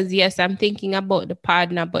building, because yes, I'm thinking about the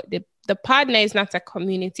partner, but the partner is not a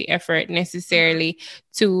community effort necessarily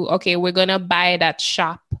to, okay, we're going to buy that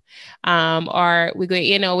shop, or we're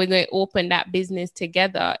going to open that business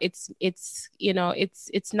together. It's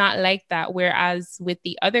not like that. Whereas with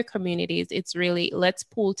the other communities, it's really, let's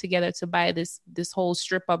pull together to buy this whole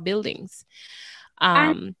strip of buildings.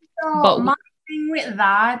 And so my thing with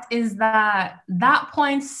that is that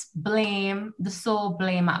points the sole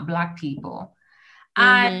blame at Black people.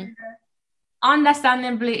 And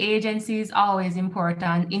understandably, agency is always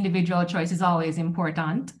important. Individual choice is always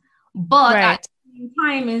important. But at the same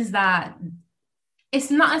time is that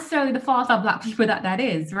it's not necessarily the fault of Black people that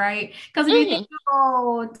is, right? Because if you think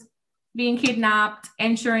about being kidnapped,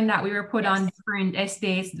 ensuring that we were put on different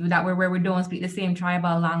estates where we don't speak the same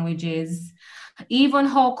tribal languages, even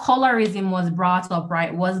how colorism was brought up,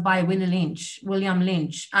 right, was by William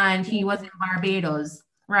Lynch, and he was in Barbados,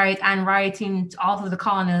 right, and writing also the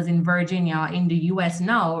colonies in Virginia in the US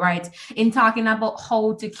now, right, in talking about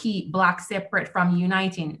how to keep Black separate from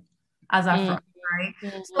uniting as a front, right?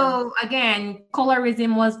 So again,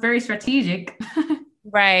 colorism was very strategic.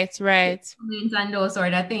 Right. And those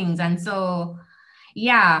sort of things. And so,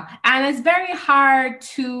 yeah. And it's very hard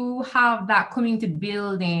to have that community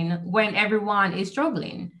building when everyone is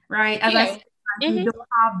struggling, right? As I said, we don't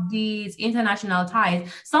have these international ties.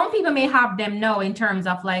 Some people may have them now in terms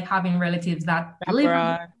of like having relatives that live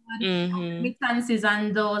abroad, remittances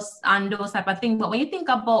and those type of things. But when you think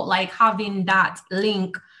about like having that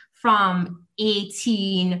link from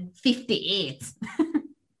 1858,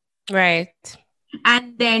 right,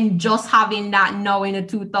 and then just having that now in the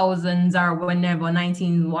 2000s or whenever,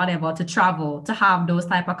 19 whatever, to travel, to have those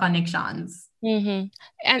type of connections. And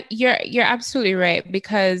you're absolutely right,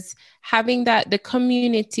 because having the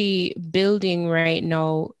community building right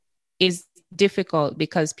now is difficult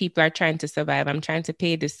because people are trying to survive. I'm trying to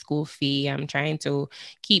pay the school fee. I'm trying to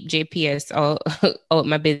keep JPS out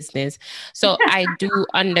my business. So I do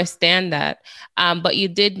understand that. But you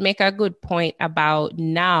did make a good point about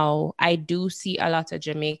now I do see a lot of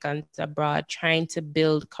Jamaicans abroad trying to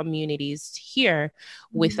build communities here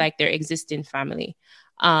with like their existing family,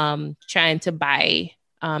 trying to buy,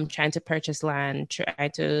 trying to purchase land, try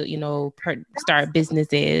to, start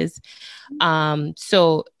businesses.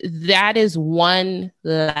 So that is one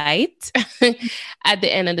light at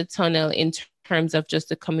the end of the tunnel in terms of just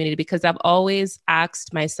the community, because I've always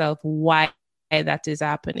asked myself why that is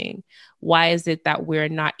happening. Why is it that we're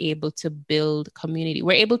not able to build community?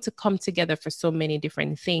 We're able to come together for so many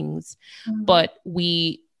different things, but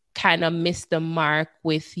we kind of miss the mark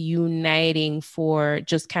with uniting for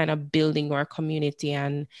just kind of building our community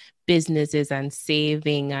and businesses and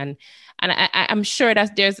saving. And I'm sure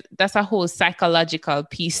that's a whole psychological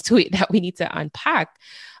piece to it that we need to unpack.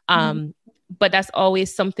 But that's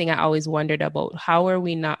always something I always wondered about. How are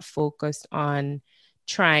we not focused on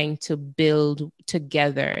trying to build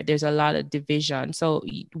together? There's a lot of division. So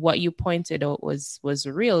what you pointed out was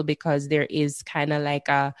real, because there is kind of like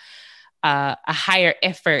a higher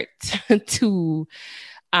effort to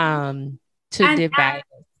divide.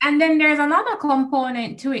 And then there's another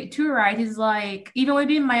component to it too, right? Is like, even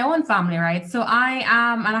within my own family, right? So I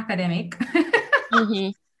am an academic,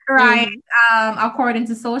 right? According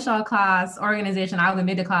to social class organization, I was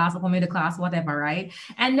middle class, upper middle class, whatever, right?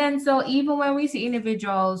 And then so even when we see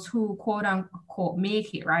individuals who quote unquote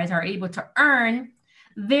make it, right, are able to earn,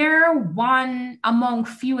 they're one among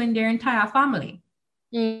few in their entire family.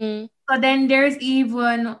 Mm-hmm. So then there's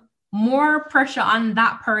even more pressure on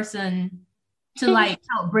that person to like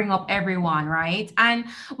help bring up everyone, right? And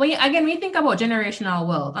when you think about generational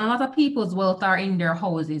wealth, and a lot of people's wealth are in their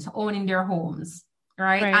houses, owning their homes,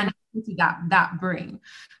 right? Right. And that bring.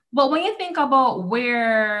 But when you think about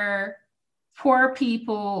where poor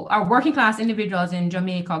people or working class individuals in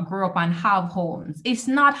Jamaica grow up and have homes, it's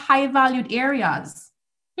not high valued areas.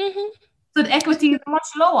 Mm-hmm. So the equity is much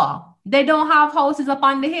lower. They don't have houses up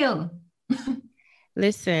on the hill.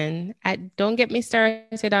 Listen, don't get me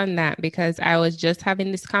started on that, because I was just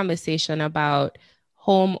having this conversation about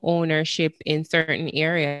home ownership in certain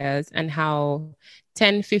areas and how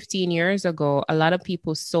 10, 15 years ago, a lot of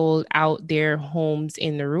people sold out their homes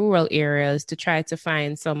in the rural areas to try to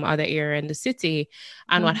find some other area in the city.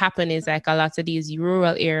 And what happened is, like, a lot of these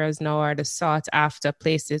rural areas now are the sought after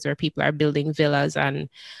places where people are building villas and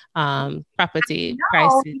property No,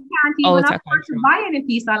 prices you can't even out of afford to control. buy any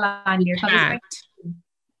piece of land there because it's Can't.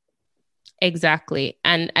 Exactly.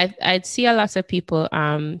 And I'd see a lot of people,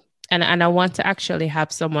 and I want to actually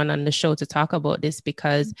have someone on the show to talk about this,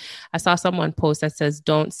 because I saw someone post that says,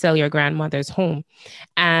 don't sell your grandmother's home.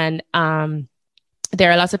 And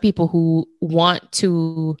there are lots of people who want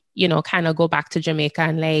to, kind of go back to Jamaica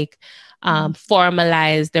and like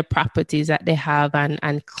formalize the properties that they have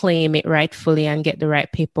and claim it rightfully and get the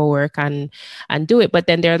right paperwork and do it. But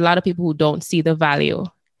then there are a lot of people who don't see the value.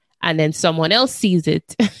 And then someone else sees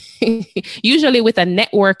it, usually with a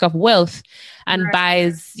network of wealth, and right.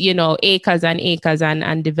 buys, acres and acres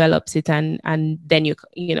and develops it. And then,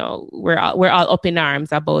 we're all up in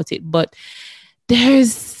arms about it. But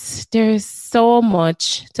there's so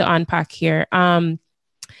much to unpack here. Out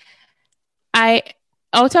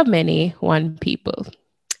of many, one people.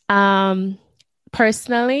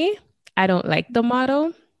 Personally, I don't like the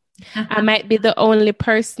model. I might be the only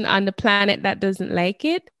person on the planet that doesn't like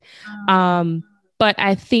it. But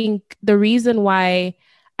I think the reason why,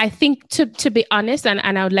 I think to be honest, and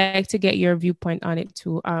I would like to get your viewpoint on it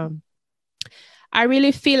too. I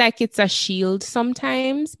really feel like it's a shield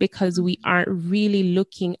sometimes, because we aren't really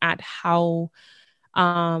looking at how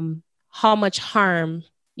much harm,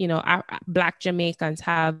 our Black Jamaicans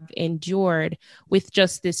have endured with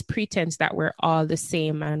just this pretense that we're all the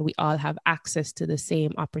same and we all have access to the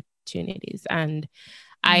same opportunities. And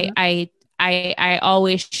I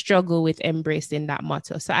always struggle with embracing that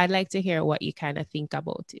motto. So I'd like to hear what you kind of think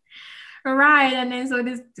about it. Right. And then so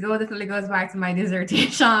this definitely goes back to my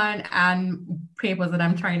dissertation and papers that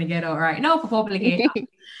I'm trying to get out right now for publication.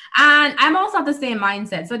 And I'm also of the same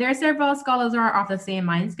mindset. So there are several scholars who are of the same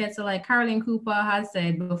mindset. So like Caroline Cooper has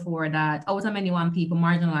said before that out of many one people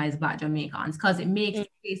marginalize Black Jamaicans because it makes the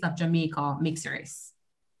case of Jamaica mixed race.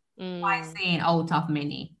 By saying out of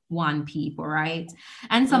many one people, right?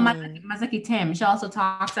 And so Mazaki Tim, she also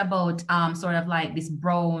talks about sort of like this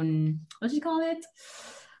brown, what do you call it?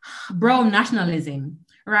 Brown nationalism,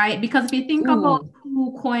 right? Because if you think about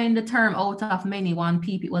who coined the term out of many one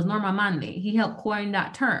people, it was Norman Manley. He helped coin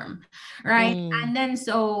that term, right? And then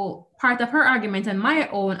so part of her argument and my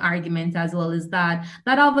own argument as well is that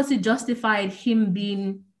obviously justified him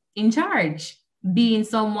being in charge, being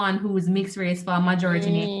someone who's mixed race for a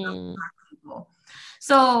majority of people.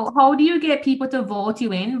 So how do you get people to vote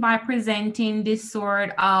you in? By presenting this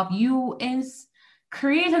sort of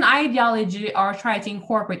create an ideology or try to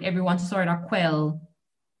incorporate everyone to sort of quell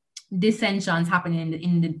dissensions happening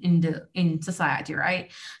in society, right?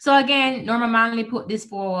 So again, Norman Manley put this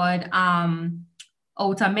forward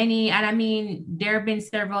out of many, and I mean there have been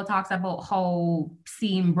several talks about how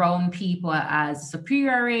seeing brown people as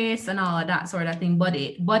superior race and all of that sort of thing, but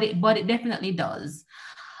it definitely does,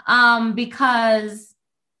 because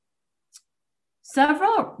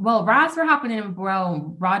riots were happening in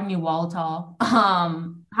Rodney Walter,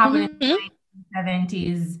 happening in the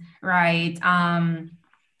 1970s, right?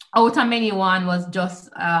 Otameni one was just,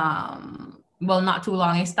 not too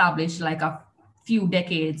long established, like a few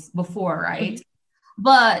decades before, right?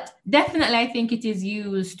 But definitely, I think it is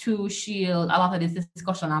used to shield a lot of this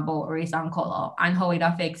discussion about race and color and how it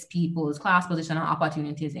affects people's class position and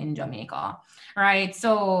opportunities in Jamaica, right?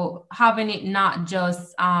 So having it not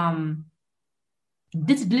just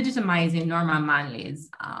legitimizing Norman Manley's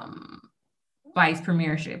vice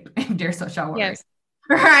premiership, if there's such a word, yes.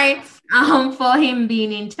 Right? For him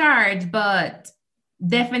being in charge, but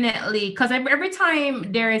definitely, because every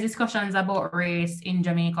time there is discussions about race in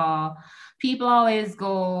Jamaica, people always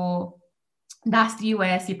go, "That's the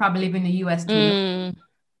US. You probably live in the US too." Yes.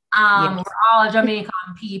 We're all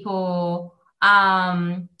Jamaican people.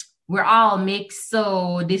 We're all mixed,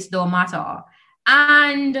 so this don't matter.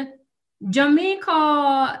 And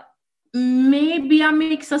Jamaica may be a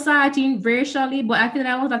mixed society racially, but I think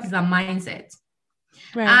that that is a mindset.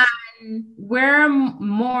 Right. And we're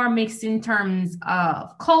more mixed in terms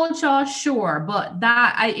of culture, sure, but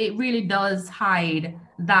it really does hide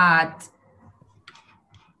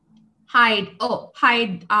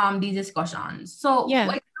these discussions. So Yeah.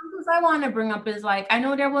 what examples I want to bring up is like, I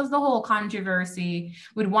know there was the whole controversy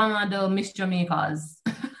with one of the Miss Jamaicas.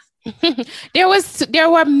 There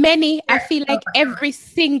were many. I feel like every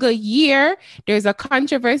single year there's a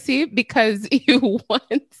controversy because you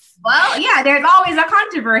once. Well, yeah, there's always a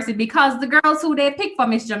controversy because the girls who they pick for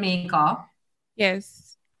Miss Jamaica,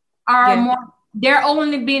 yes, are more. They're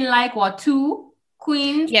only been like what, two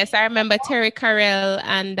queens? Yes, I remember Terry Carell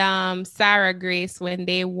and Sarah Grace when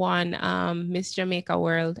they won Miss Jamaica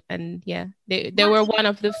World, and yeah, they were one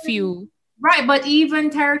of the few. Right, but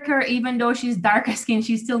even Terry Carell, even though she's darker skin,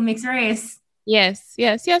 she's still mixed race. Yes,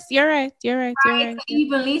 you're right. Right? So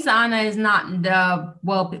even Lisa Anna is not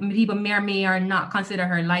people may or not consider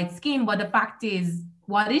her light skin, but the fact is,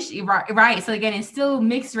 what is she? Right. So again, it's still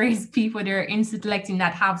mixed race people they're selecting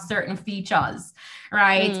that have certain features,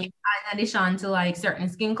 right? In addition to like certain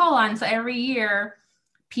skin color. And so every year,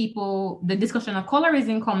 the discussion of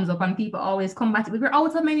colorism comes up and people always come back to it. We're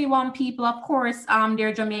out of many one people, of course,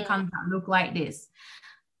 they're Jamaicans that look like this.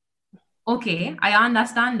 Okay, I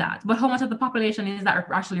understand that. But how much of the population is that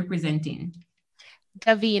actually representing?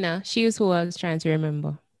 Davina, she was who I was trying to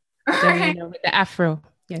remember. Davina with the afro.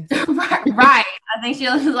 Yes. right. I think she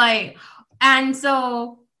was like, and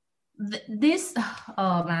so this,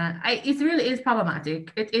 oh man, it really is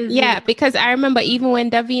problematic. It is. Yeah, because I remember even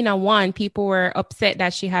when Davina won, people were upset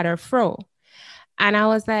that she had her fro. And I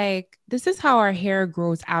was like, this is how our hair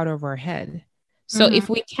grows out of our head. So if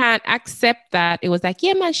we can't accept that, it was like,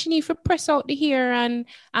 yeah, man, she need to press out the hair and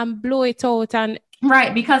blow it out. And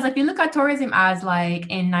right, because if you look at tourism ads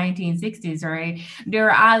like in 1960s, right,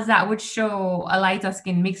 there are ads that would show a lighter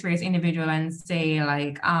skinned mixed race individual and say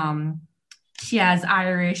like she has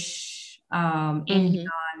Irish, Indian,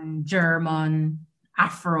 German,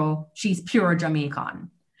 Afro, she's pure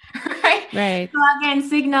Jamaican. Right. So again,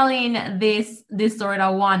 signaling this sort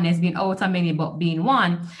of oneness, being out of many but being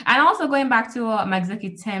one. And also going back to what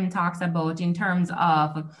Executive Tim talks about in terms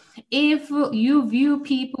of if you view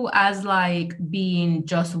people as like being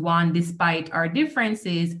just one despite our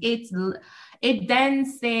differences, it then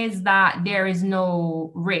says that there is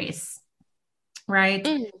no race, right?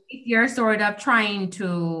 If you're sort of trying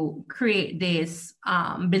to create this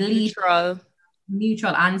belief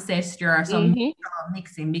mutual ancestry or some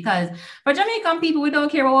mixing, because for Jamaican people, we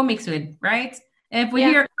don't care what we mix with, right? If we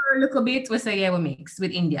hear a little bit, we say, yeah, we mix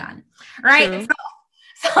with Indian, right?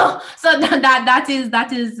 So that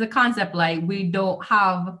is the concept. Like we don't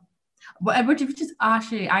have, which is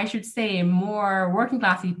actually, I should say, more working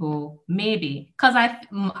class people, maybe, because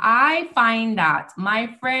I find that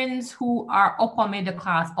my friends who are upper middle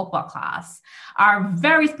class, upper class, are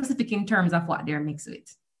very specific in terms of what they're mixed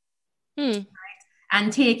with. Right?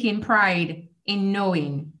 And taking pride in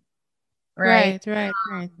knowing, right,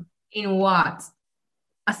 in what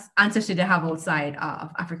ancestry they have outside of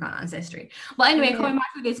African ancestry. But anyway, coming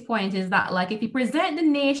back to this point is that like if you present the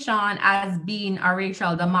nation as being a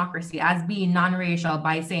racial democracy, as being non-racial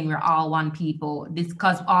by saying we're all one people, this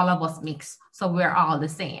because all of us mix, so we're all the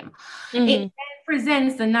same. It then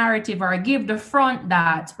presents the narrative or give the front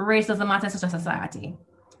that race doesn't matter in such a society.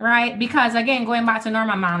 Right? Because again, going back to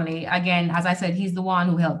Norman Manley, again, as I said, he's the one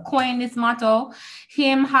who helped coin this motto.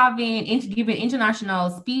 Him giving international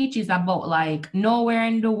speeches about like nowhere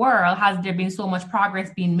in the world has there been so much progress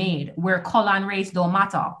being made where color and race don't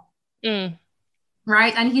matter.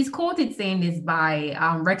 Right? And he's quoted saying this by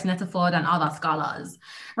Rex Nettleford and other scholars,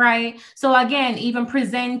 right? So again, even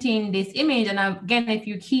presenting this image, and again, if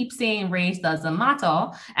you keep saying race doesn't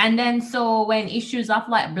matter, and then so when issues of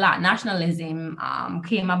like Black nationalism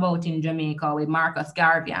came about in Jamaica with Marcus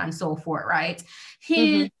Garvey and so forth, right?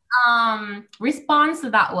 His response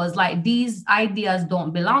to that was like, these ideas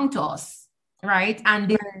don't belong to us. Right. And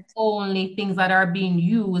they're only things that are being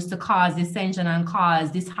used to cause dissension and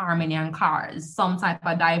cause disharmony and cause some type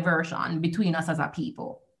of diversion between us as a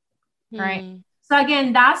people. Right. So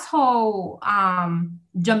again, that's how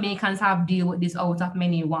Jamaicans have deal with this out of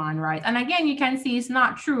many one, right? And again, you can see it's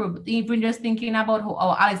not true. Even just thinking about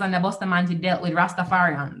how Alexander Bustamante dealt with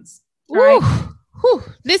Rastafarians. Right.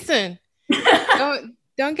 Listen.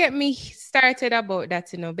 Don't get me started about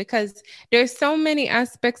that, because there's so many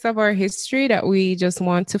aspects of our history that we just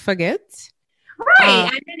want to forget. Right.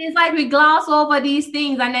 And then it's like we gloss over these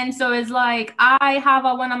things. And then so it's like I have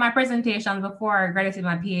one of my presentations before I graduated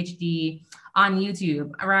my PhD on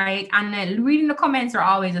YouTube, right? And then reading the comments are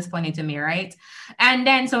always just funny to me, right? And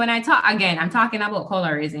then so when I talk again, I'm talking about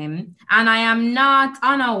colorism, and I am not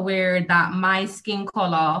unaware that my skin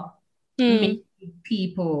color makes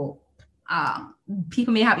people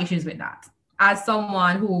people may have issues with that. As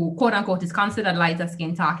someone who quote unquote is considered lighter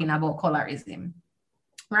skin talking about colorism,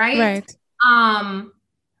 right?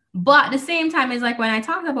 But at the same time, it's like when I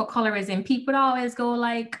talk about colorism, people always go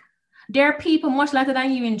like, there are people much lighter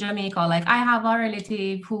than you in Jamaica. Like I have a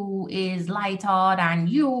relative who is lighter than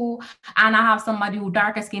you, and I have somebody who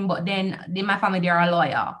darker skin, but then in my family, they're a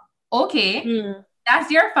lawyer. Okay,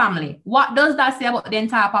 that's your family. What does that say about the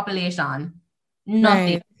entire population?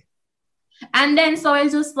 Nothing. Right. And then so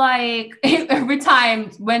it's just like every time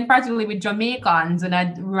when particularly with Jamaicans and I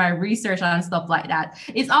do my research and stuff like that,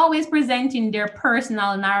 it's always presenting their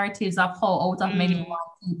personal narratives of how out of many white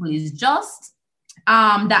people is just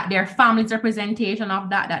that their family's representation of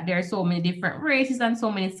that there's so many different races and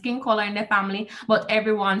so many skin color in the family, but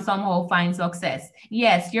everyone somehow finds success.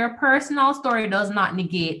 Yes, your personal story does not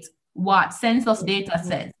negate what census data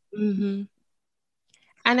says. And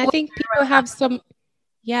I think people have some.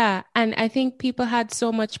 Yeah, and I think people had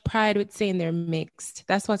so much pride with saying they're mixed.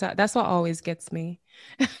 That's what always gets me.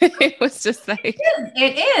 It was just like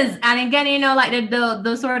it is. And again, you know, like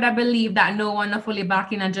the sort of belief that no one are fully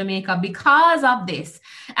back in Jamaica because of this.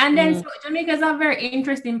 And then so Jamaica is a very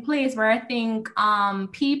interesting place where I think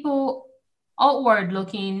people outward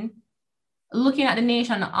looking at the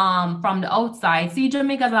nation from the outside see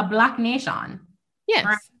Jamaica as a Black nation. Yes.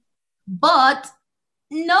 Right? But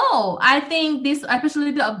no, I think this,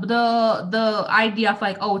 especially the idea of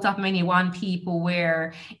like out of many one people,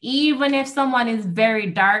 where even if someone is very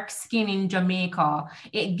dark skinned in Jamaica,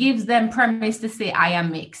 it gives them premise to say I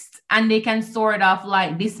am mixed, and they can sort of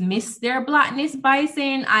like dismiss their Blackness by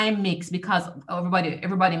saying I am mixed because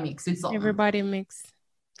everybody mixed with something. Everybody mixed.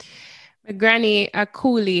 My granny a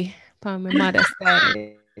coolie from my mother's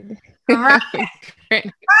side. Right.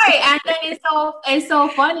 Right. And then it's so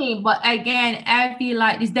funny, but again, I feel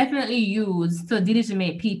like it's definitely used to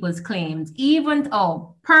delegitimate people's claims, even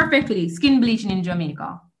perfectly skin bleaching in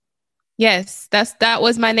Jamaica. Yes, that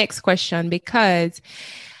was my next question, because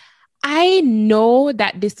I know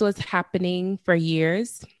that this was happening for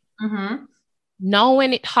years. Now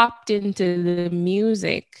when it hopped into the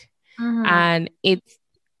music and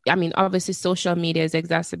obviously social media is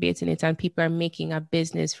exacerbating it, and people are making a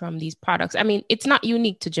business from these products. I mean, it's not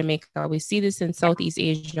unique to Jamaica. We see this in Southeast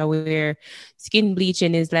Asia where skin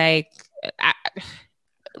bleaching is like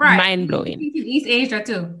mind-blowing. East Asia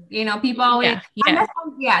too. You know, people always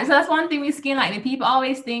so that's one thing with skin lightening. People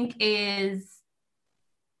always think is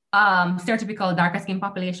stereotypical darker skin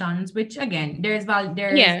populations, which again,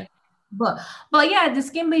 but yeah, the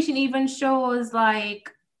skin bleaching even shows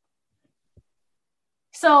like.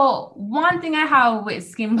 So one thing I have with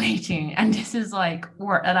skin bleaching, and this is like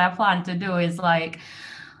work that I plan to do, is like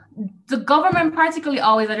the government particularly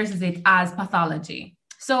always addresses it as pathology.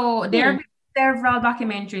 So there are several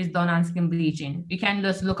documentaries done on skin bleaching. You can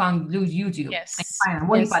just look on YouTube. Yes. And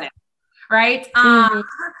find them, right?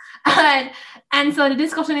 And so the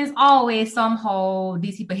discussion is always somehow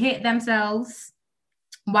these people hate themselves.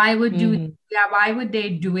 Why would they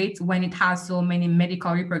do it when it has so many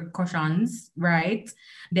medical repercussions, right?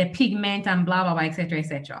 The pigment and blah, blah, blah, etc.,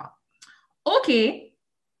 etc. Okay.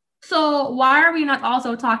 So why are we not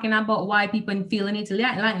also talking about why people feel the need to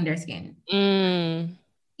lighten their skin?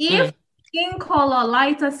 If skin color,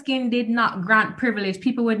 lighter skin did not grant privilege,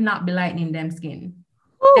 people would not be lightening them skin.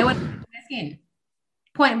 They would lighten their skin.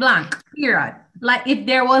 Point blank, period. Like if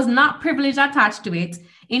there was not privilege attached to it,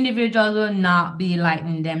 individuals will not be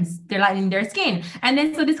lightening their skin. And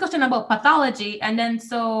then so discussion about pathology. And then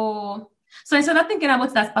so instead of thinking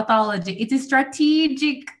about that pathology, it is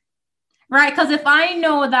strategic, right? Because if I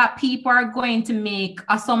know that people are going to make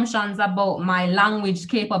assumptions about my language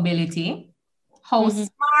capability, how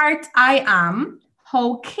smart I am,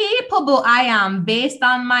 how capable I am based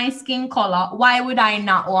on my skin color, why would I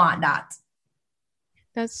not want that?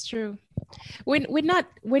 That's true. We're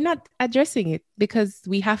not addressing it because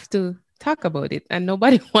we have to talk about it, and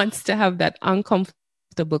nobody wants to have that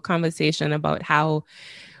uncomfortable conversation about how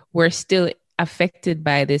we're still affected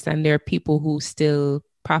by this, and there are people who still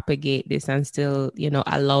propagate this and still,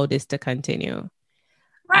 allow this to continue.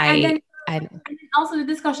 Right. And also the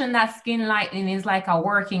discussion that skin lightening is like a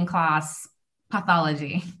working class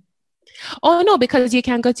pathology. Oh no, because you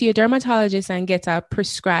can go to your dermatologist and get a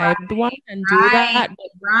prescribed one and do that.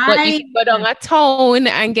 But you can go down a town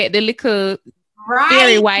and get the little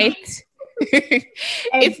very white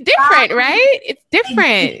It's different, right? It's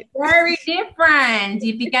different. It's very different.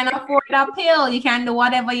 If you can afford a pill, you can do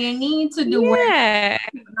whatever you need to do. Yeah,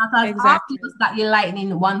 Not as exactly. obvious that you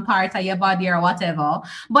lighten one part of your body or whatever.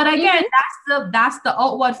 But again, that's the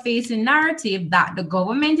outward facing narrative that the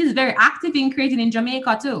government is very active in creating in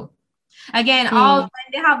Jamaica too. Again, all when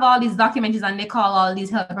they have all these documentaries and they call all these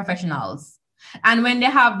health professionals. And when they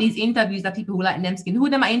have these interviews that people who like them skin, who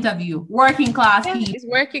them interview? Working class people. It's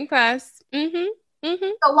working class.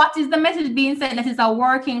 So what is the message being sent that it's a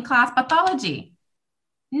working class pathology?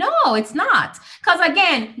 No, it's not. Because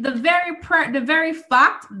again, the very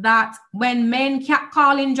fact that when men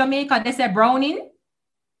call in Jamaica, they say browning.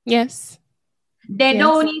 Yes. They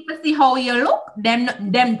don't even see how you look.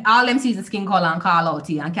 Them all them see the skin color and call out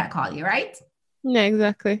to you and cat call you, right? Yeah,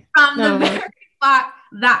 exactly. From the very fact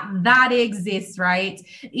that exists, right?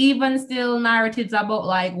 Even still narratives about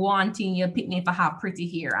like wanting your picnic to have pretty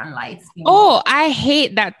hair and light skin. Oh, I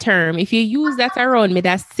hate that term. If you use that around me,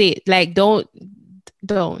 that's it. Like don't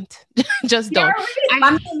just don't.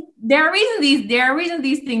 There are reasons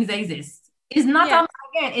these things exist. It's not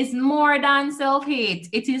again, it's more than self-hate.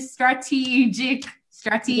 It is strategic.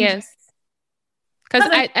 Yes. Because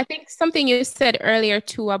I think something you said earlier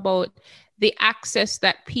too about the access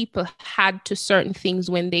that people had to certain things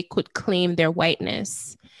when they could claim their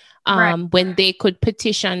whiteness. When they could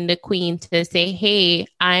petition the queen to say, hey,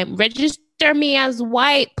 register me as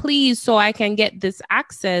white, please, so I can get this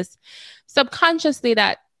access. Subconsciously,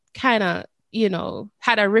 that kind of,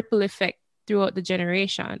 had a ripple effect throughout the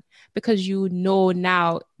generation, because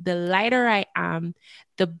now the lighter I am,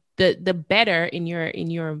 the better in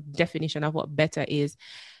your definition of what better is.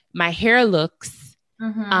 My hair looks,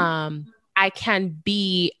 I can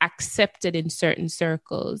be accepted in certain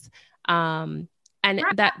circles. And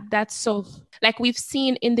that's so, like we've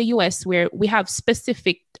seen in the US where we have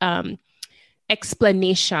specific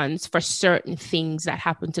explanations for certain things that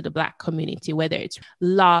happen to the Black community, whether it's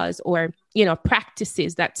laws or,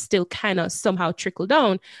 practices that still kind of somehow trickle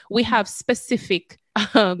down. We have specific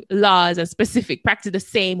laws and specific practice the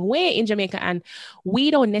same way in Jamaica, and we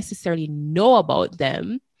don't necessarily know about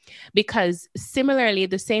them. Because similarly,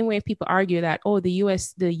 the same way people argue that, the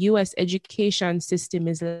US education system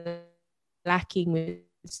is lacking with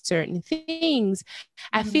certain things,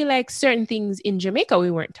 I feel like certain things in Jamaica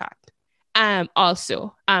we weren't taught.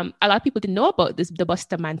 Also, a lot of people didn't know about the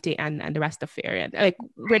Bustamante and the Rastafarian. Like,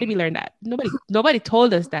 where did we learn that? Nobody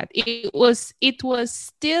told us that. It was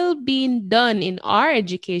still being done in our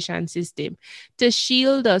education system to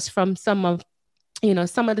shield us from some of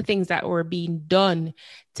the things that were being done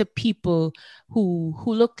to people who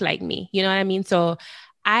looked like me. You know what I mean? So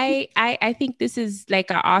I think this is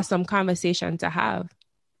like an awesome conversation to have.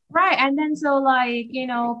 Right. And then so like,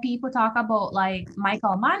 people talk about like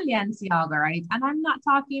Michael Manley and Seaga, right? And I'm not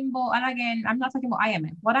talking about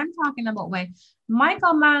IMF. What I'm talking about, when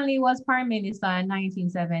Michael Manley was prime minister in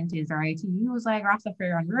 1970s, right? He used like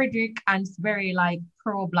Rastafarian rhetoric and very like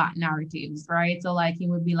pro-Black narratives, right? So like he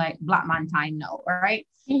would be like Black man time now, right?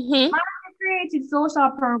 Mm-hmm. Created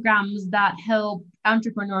social programs that help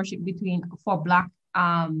entrepreneurship for Black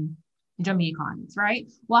Jamaicans,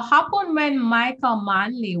 right? What happened when Michael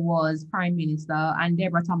Manley was prime minister, and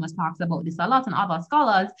Deborah Thomas talks about this a lot, and other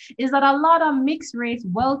scholars, is that a lot of mixed race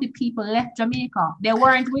wealthy people left Jamaica. They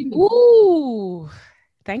weren't with him. Ooh,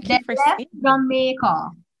 thank you for saying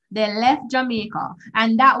Jamaica. They left Jamaica,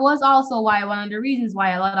 and that was also why one of the reasons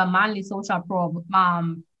why a lot of Manley social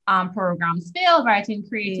programs failed, right, in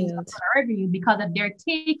creating some sort of revenue, because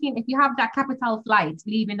if you have that capital flight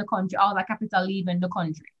leaving the country, all that capital leaving the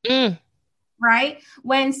country. Right?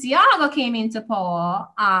 When Seaga came into power,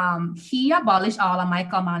 he abolished all of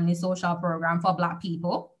Michael Manley's social program for Black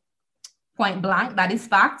people. Point blank, that is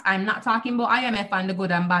fact. I'm not talking about IMF and the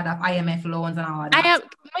good and bad of IMF loans and all of that.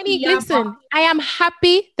 I am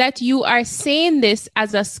happy that you are saying this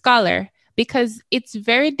as a scholar, because it's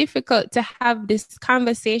very difficult to have this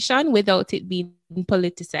conversation without it being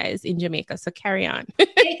politicized in Jamaica. So carry on.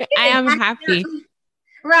 I am happy.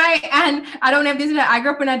 Right. And I don't know if this is I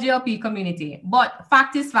grew up in a GLP community, but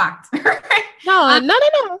fact is fact.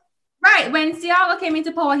 No. Right. When Seaga came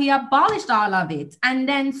into power, he abolished all of it. And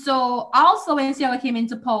then so also when Seaga came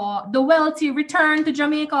into power, the wealthy returned to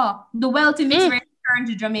Jamaica. The wealthy mixed race returned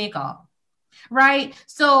to Jamaica. Right.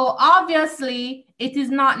 So obviously it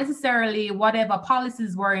is not necessarily whatever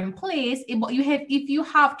policies were in place, but if you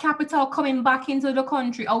have capital coming back into the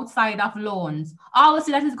country outside of loans,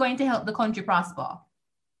 obviously that is going to help the country prosper.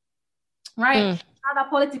 Right? Not a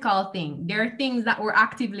political thing. There are things that were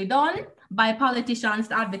actively done by politicians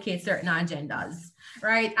to advocate certain agendas,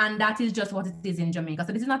 right? And that is just what it is in Jamaica.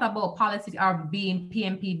 So this is not about policy or being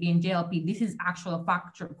PMP, being JLP. This is actual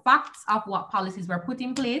facts of what policies were put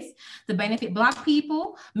in place to benefit Black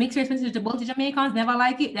people. Mixed race to Jamaicans never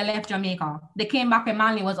like it. They left Jamaica. They came back when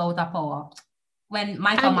Manley was out of power, when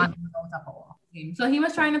Michael Manley was out of power. So he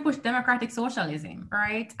was trying to push democratic socialism,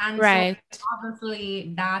 right? And right. So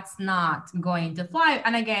obviously that's not going to fly.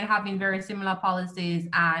 And again, having very similar policies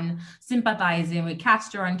and sympathizing with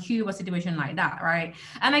Castro and Cuba situation like that, right?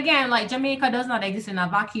 And again, like Jamaica does not exist in a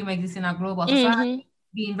vacuum, exists in a global society,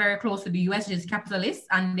 being very close to the US, which is capitalist,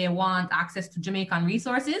 and they want access to Jamaican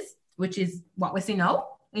resources, which is what we see now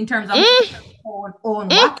in terms of own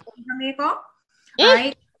what in Jamaica,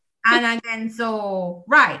 right? And again, so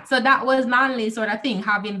that was Manley sort of thing,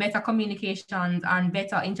 having better communications and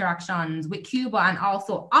better interactions with Cuba and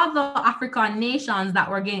also other African nations that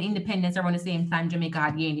were gaining independence around the same time Jamaica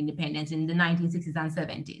had gained independence in the 1960s and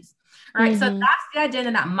 70s, right? So that's the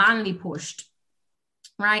agenda that Manley pushed,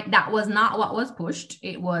 right? That was not what was pushed.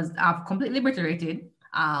 It was completely obliterated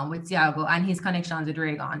with Thiago and his connections with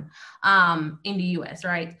Reagan in the US,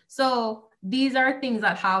 right? So these are things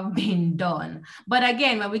that have been done. But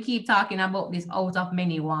again, when we keep talking about this out of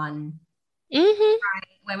many one, right?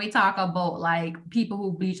 When we talk about like people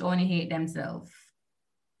who bleach only hate themselves.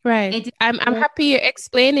 Right. I'm happy you're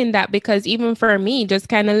explaining that, because even for me, just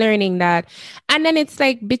kind of learning that. And then it's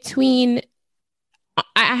like between,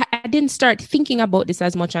 I didn't start thinking about this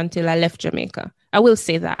as much until I left Jamaica. I will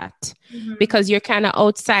say that, because you're kind of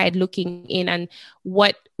outside looking in, and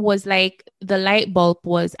what was like the light bulb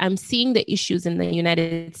was I'm seeing the issues in the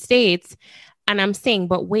United States and I'm saying,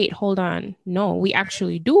 but wait, hold on. No, we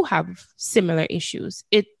actually do have similar issues.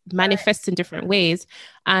 It manifests in different ways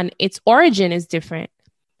and its origin is different,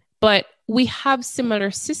 but we have similar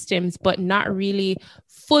systems, but not really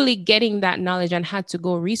fully getting that knowledge, and had to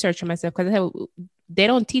go research for myself, because they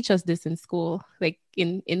don't teach us this in school, like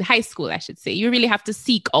in high school, I should say. You really have to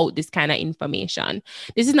seek out this kind of information.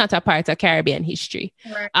 This is not a part of Caribbean history.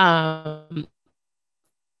 Right.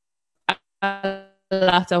 A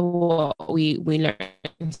lot of what we learn.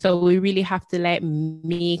 So we really have to like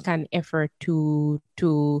make an effort to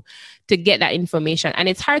get that information. And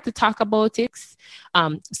it's hard to talk about it.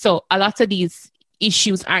 So a lot of these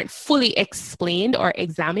issues aren't fully explained or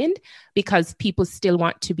examined because people still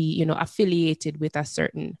want to be, affiliated with a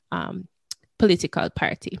certain political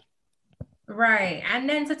party. Right. And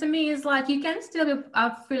then so to me, it's like you can still be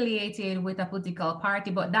affiliated with a political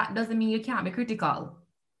party, but that doesn't mean you can't be critical.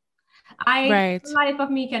 Life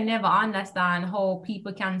of me can never understand how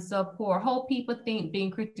people can support, how people think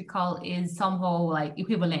being critical is somehow like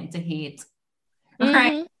equivalent to hate.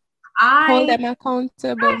 Right. Hold them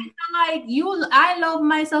accountable. Right, I love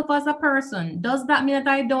myself as a person. Does that mean that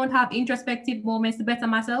I don't have introspective moments to better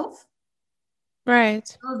myself?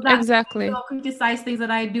 Right. Exactly. Does that criticize things that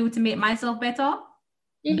I do to make myself better?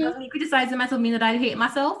 Does me criticizing myself mean that I hate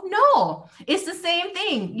myself? No, it's the same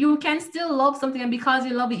thing. You can still love something, and because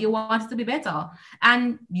you love it, you want it to be better.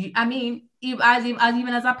 And even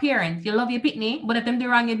as a parent, you love your pitney, but if them do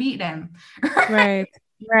wrong, you beat them. Right.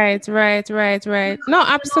 No,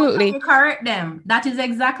 absolutely. Correct them. That is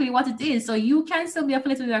exactly what it is. So you can still be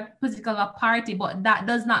affiliated with a political party, but that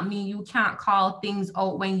does not mean you can't call things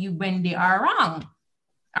out when they are wrong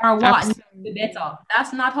or what needs to be better.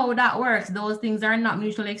 That's not how that works. Those things are not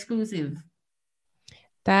mutually exclusive.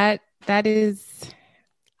 That is.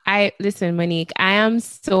 Listen, Monique, I am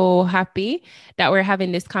so happy that we're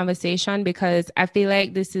having this conversation, because I feel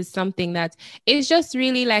like this is something that is just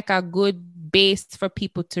really like a good base for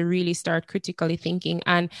people to really start critically thinking.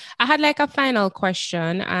 And I had like a final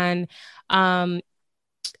question, and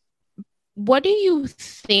what do you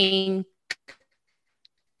think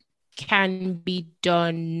can be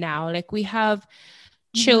done now? Like, we have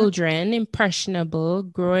children, impressionable,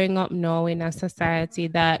 growing up now in a society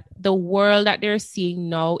that the world that they're seeing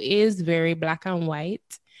now is very black and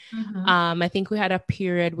white. I think we had a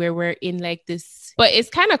period where we're in like this, but it's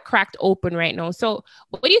kind of cracked open right now. So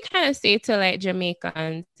what do you kind of say to like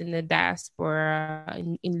Jamaicans in the diaspora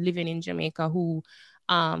in living in Jamaica who,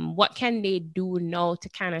 what can they do now to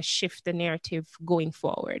kind of shift the narrative going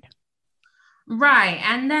forward? Right.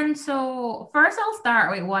 And then so first I'll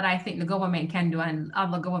start with what I think the government can do and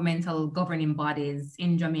other governmental governing bodies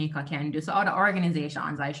in Jamaica can do. So other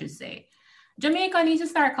organizations, I should say. Jamaica needs to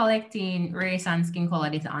start collecting race and skin color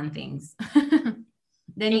data on things.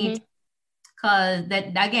 They need, because that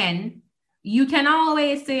again, you can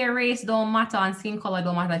always say race don't matter and skin color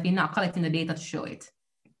don't matter if you're not collecting the data to show it.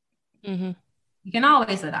 You can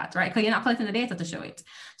always say that, right? Because you're not collecting the data to show it.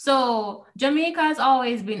 So Jamaica has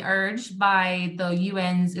always been urged by the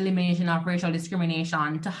UN's elimination of racial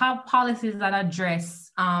discrimination to have policies that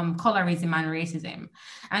address colorism and racism.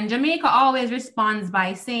 And Jamaica always responds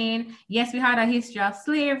by saying, yes, we had a history of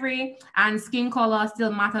slavery and skin color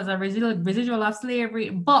still matters a residual of slavery,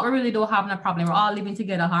 but we really don't have no problem. We're all living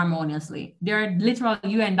together harmoniously. There are literal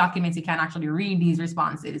UN documents you can actually read these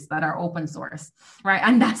responses that are open source, right?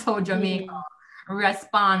 And that's how Jamaica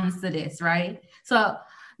responds to this, right? So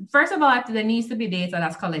first of all, there needs to be data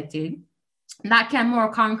that's collected that can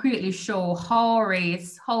more concretely show how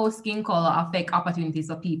race, how skin color affect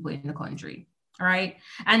opportunities of people in the country, right?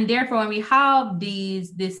 And therefore, when we have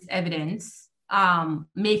this evidence,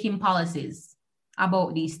 making policies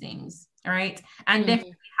about these things, right? And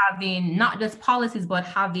definitely having not just policies, but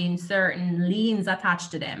having certain liens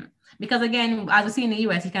attached to them. Because again, as we see in the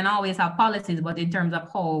US, you can always have policies, but in terms of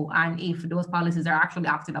how and if those policies are actually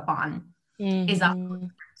acted upon is a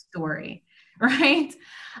story, right?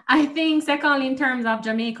 I think secondly, in terms of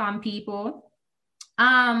Jamaican people,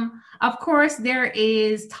 of course, there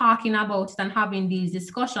is talking about it and having these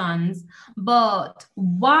discussions, but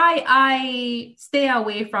why I stay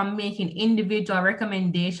away from making individual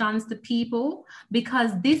recommendations to people,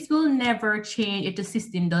 because this will never change if the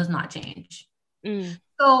system does not change.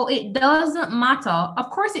 So it doesn't matter. Of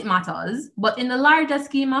course it matters, but in the larger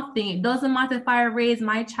scheme of things, it doesn't matter if I raise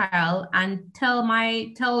my child and tell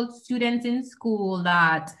students in school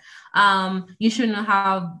that you shouldn't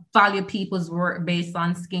have value people's work based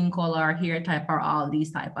on skin color, hair type, or all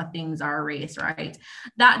these type of things, or race, right?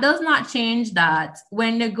 That does not change that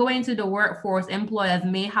when they go into the workforce, employers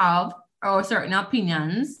may have certain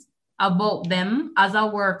opinions about them as a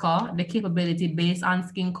worker, the capability based on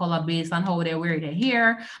skin color, based on how they wear their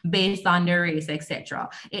hair, based on their race, etc.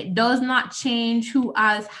 It does not change who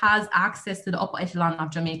has access to the upper echelon of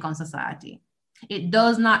Jamaican society. It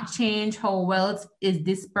does not change how wealth is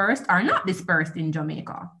dispersed or not dispersed in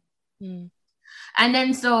Jamaica. And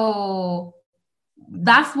then so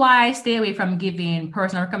that's why I stay away from giving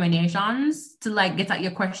personal recommendations to like get at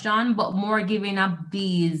your question, but more giving up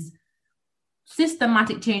these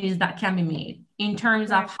systematic changes that can be made in terms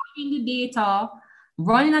of having the data,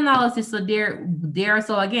 running analysis. So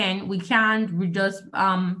so again, we can't just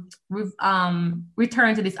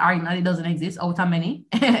return to this argument that it doesn't exist out of many.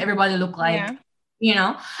 Everybody look like,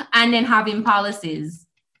 and then having policies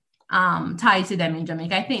tied to them in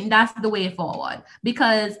Jamaica. I think that's the way forward,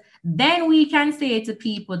 because then we can say to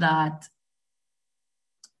people that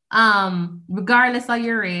regardless of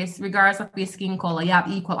your race, regardless of your skin color, you have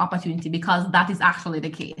equal opportunity, because that is actually the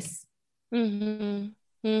case.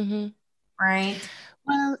 Right?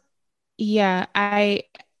 Well, yeah, I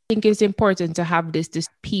think it's important to have this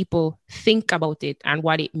people think about it and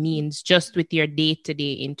what it means just with your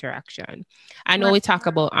day-to-day interaction. I know we talk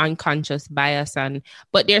about unconscious bias,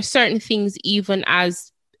 but there are certain things, even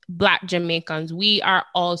as Black Jamaicans, we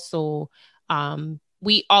also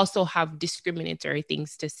have discriminatory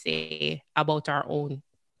things to say about our own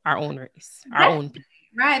race, our own people.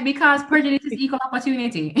 Right, because prejudice is equal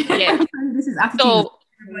opportunity. Yeah. This is attitude. So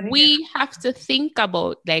we have to think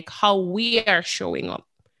about like how we are showing up,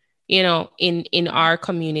 in our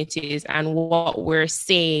communities, and what we're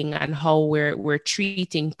saying and how we're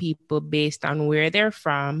treating people based on where they're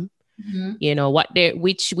from,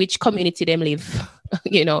 which community they live,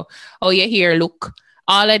 oh, you're here, look.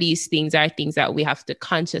 All of these things are things that we have to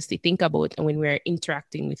consciously think about. And when we're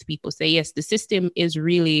interacting with people, say, yes, the system is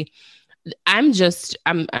really, I'm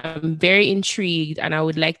very intrigued, and I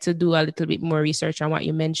would like to do a little bit more research on what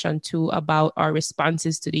you mentioned too about our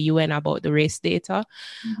responses to the UN about the race data,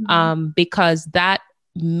 because that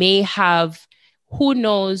may have, who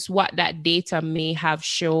knows what that data may have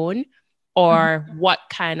shown, or what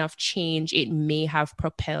kind of change it may have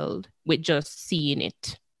propelled with just seeing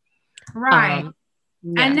it. Right.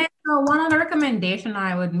 Yeah. And then one other recommendation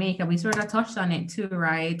I would make, and we sort of touched on it too,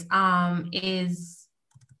 right, is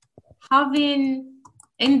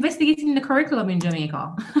investigating the curriculum in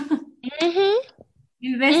Jamaica.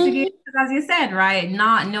 Investigate, as you said, right,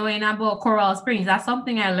 not knowing about Coral Springs. That's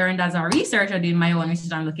something I learned as a researcher doing my own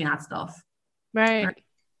research and looking at stuff. Right.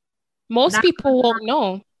 Most people won't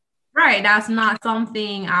know. Right. That's not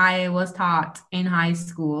something I was taught in high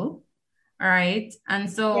school. All right.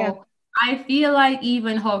 And so I feel like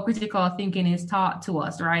even how critical thinking is taught to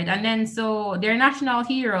us, right? And then so they're national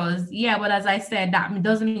heroes. Yeah, but as I said, that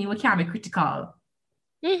doesn't mean we can't be critical.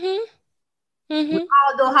 We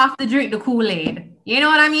all don't have to drink the Kool-Aid. You know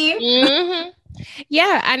what I mean?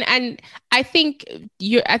 Yeah, and I think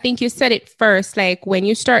you said it first. Like when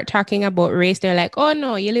you start talking about race, they're like, "Oh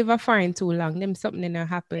no, you live a foreign too long. Them something that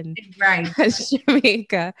happened Right. as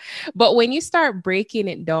Jamaica." But when you start breaking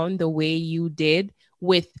it down the way you did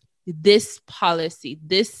with this policy,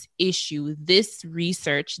 this issue, this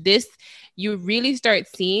research, this, you really start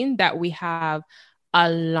seeing that we have a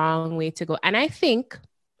long way to go. And I think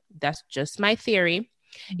that's just my theory.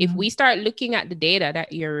 If we start looking at the data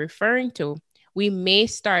that you're referring to, we may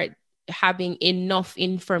start having enough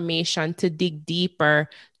information to dig deeper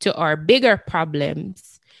to our bigger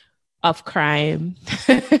problems of crime,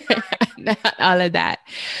 all of that.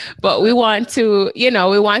 But we want to,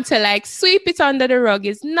 like sweep it under the rug.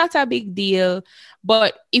 It's not a big deal.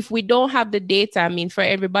 But if we don't have the data, I mean, for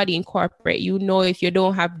everybody in corporate, if you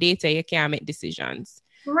don't have data, you can't make decisions.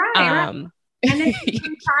 Right. And then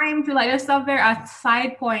time to like, just up there, a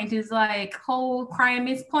side point is like how crime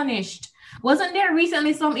is punished. Wasn't there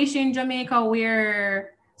recently some issue in Jamaica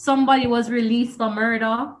where somebody was released for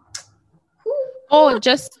murder? Oh,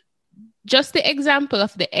 just the example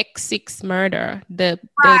of the X6 murder, the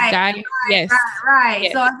guy. Yes. Right.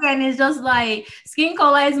 Yes. So again, it's just like skin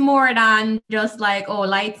color is more than just like, oh,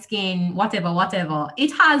 light skin, whatever.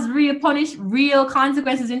 It has real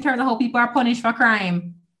consequences in terms of how people are punished for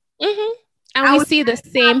crime. Mm-hmm. And we see the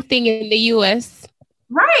same thing in the US.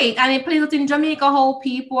 Right. And it plays out in Jamaica how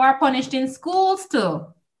people are punished in schools too.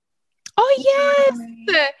 Oh, yes.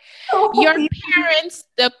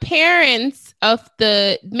 The parents of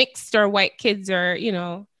the mixed or white kids are,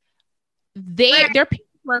 their people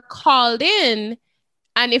were called in.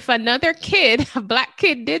 And if another kid, a black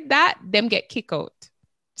kid did that, them get kicked out.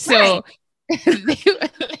 So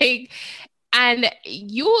and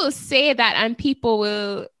you will say that and people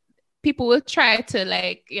will try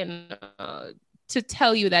to to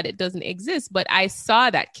tell you that it doesn't exist. But I saw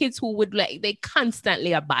that kids who would they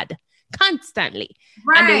constantly are bad. Constantly.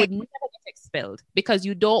 Right. And they would never get expelled because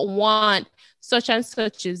you don't want such and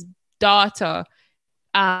such's daughter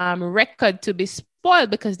record to be spoiled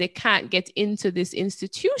because they can't get into this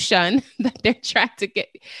institution that they're trying to get.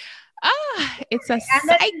 It's a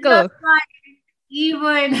cycle.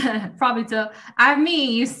 Even probably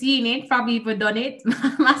you've seen it, probably even done it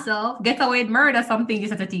myself. Get away with murder, something you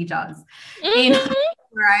said to teachers. Mm-hmm.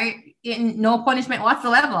 Right? No punishment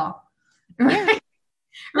whatsoever. Right? Yeah.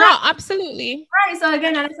 No, absolutely. Right. So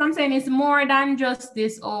again, that's what I'm saying. It's more than just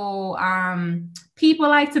this. People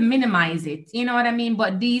like to minimize it. You know what I mean?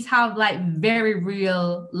 But these have like very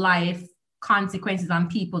real life consequences on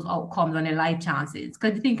people's outcomes and their life chances.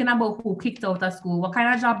 Because you're thinking about who kicked out of school, what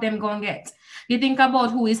kind of job them gonna get. You think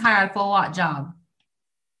about who is hired for what job,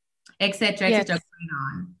 etc. going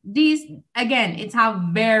on. These again, it have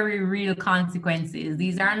very real consequences.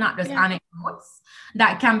 These are not just anecdotes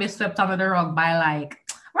that can be swept under the rug by like,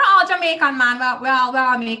 we're all Jamaican, man. We're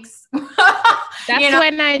all mixed. That's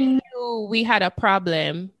when I knew we had a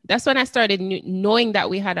problem. That's when I started knowing that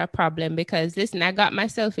we had a problem because, listen, I got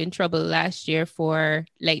myself in trouble last year for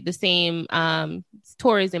like the same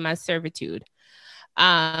tourism as servitude.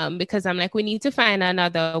 Because I'm like, we need to find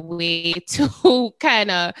another way to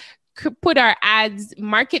kind of put our ads,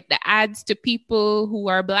 market the ads to people who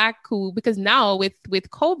are Black, because now with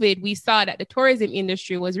COVID, we saw that the tourism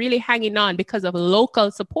industry was really hanging on because of local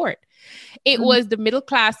support. It was the middle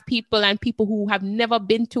class people and people who have never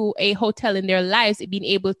been to a hotel in their lives being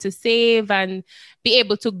able to save and be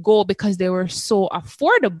able to go because they were so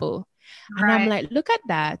affordable. Right. And I'm like, look at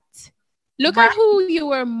that. Look at who you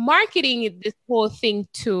were marketing this whole thing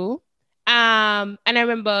to. And I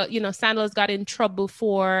remember, Sandals got in trouble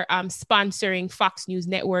for sponsoring Fox News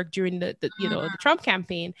Network during the Trump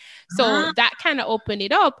campaign. So that kind of opened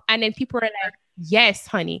it up. And then people were like, yes,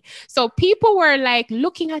 honey. So people were like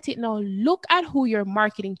looking at it now, look at who you're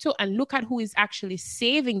marketing to and look at who is actually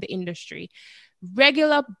saving the industry.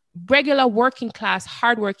 Regular working class,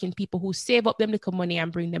 hardworking people who save up them little money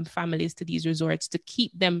and bring them families to these resorts to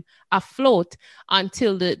keep them afloat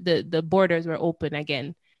until the borders were open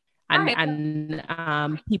again. And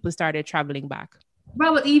people started traveling back.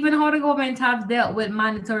 Well, but even how the government have dealt with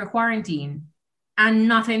mandatory quarantine and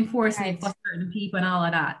not enforcing it for certain people and all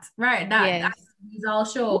of that. Right. These all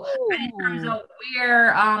show. And in terms of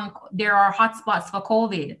where there are hotspots for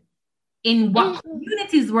COVID, in what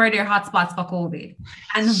communities were there hotspots for COVID,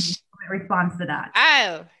 and response to that.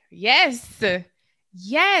 Oh, yes.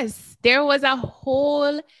 Yes. There was a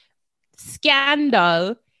whole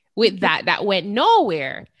scandal with that went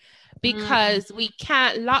nowhere. Because we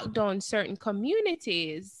can't lock down certain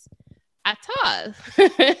communities at all,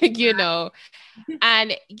 you know.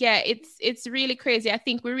 And yeah, it's really crazy. I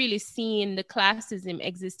think we're really seeing the classism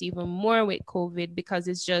exist even more with COVID, because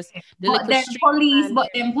it's just the But little then street police, man. but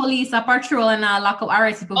then police are patrolling and lock up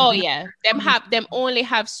arrest people. Oh yeah, them only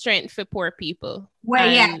have strength for poor people. Well,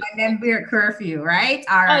 yeah, And but then beer curfew, right?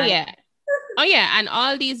 All oh right. yeah. Oh yeah, and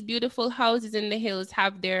all these beautiful houses in the hills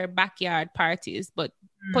have their backyard parties, but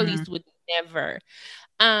police would never.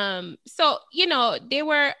 So you know,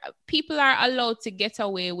 people are allowed to get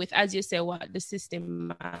away with, as you say, what the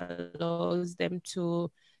system allows them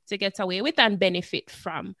to get away with and benefit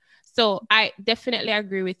from. So I definitely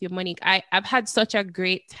agree with you, Monique. I've had such a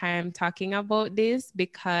great time talking about this,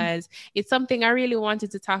 because it's something I really wanted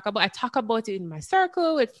to talk about. I talk about it in my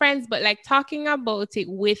circle with friends, but like talking about it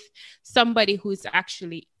with somebody who's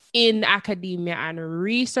actually in academia and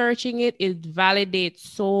researching it validates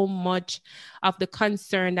so much of the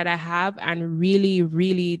concern that I have, and really,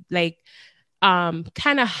 really like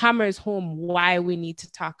kind of hammers home why we need to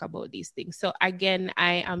talk about these things. So again,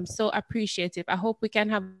 I am so appreciative. I hope we can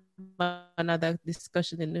have another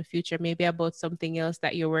discussion in the future, maybe about something else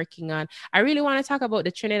that you're working on. I really want to talk about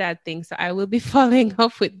the Trinidad thing, so I will be following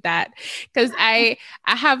up with that, because I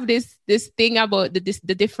have this thing about the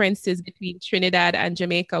differences between Trinidad and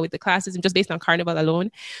Jamaica with the classism just based on Carnival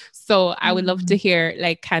alone. So I would love to hear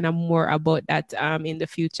like kind of more about that in the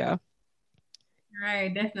future.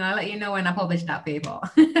 Right, definitely. I'll let you know when I publish that paper.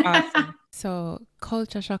 Awesome. So,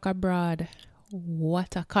 Culture Shock Abroad,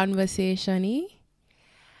 what a conversation, eh?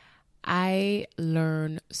 I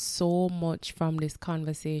learned so much from this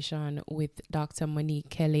conversation with Dr. Monique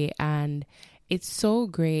Kelly, and it's so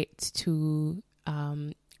great to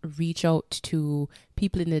reach out to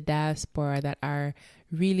people in the diaspora that are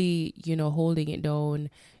really, you know, holding it down,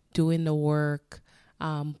 doing the work,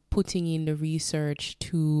 putting in the research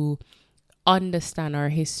to understand our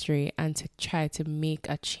history and to try to make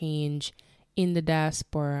a change in the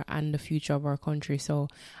diaspora and the future of our country. So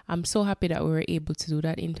I'm so happy that we were able to do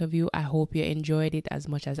that interview. I hope you enjoyed it as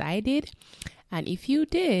much as I did. And if you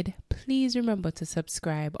did, please remember to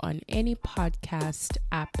subscribe on any podcast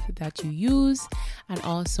app that you use. And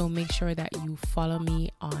also make sure that you follow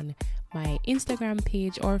me on my Instagram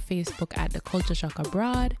page or Facebook at The Culture Shock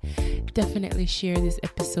Abroad. Definitely share this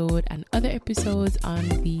episode and other episodes on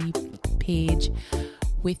the page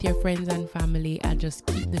with your friends and family, and just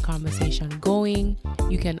keep the conversation going.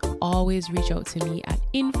 You can always reach out to me at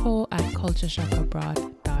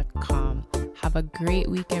info@cultureshockabroad.com. Have a great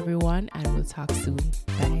week, everyone, and we'll talk soon.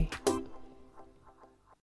 Bye.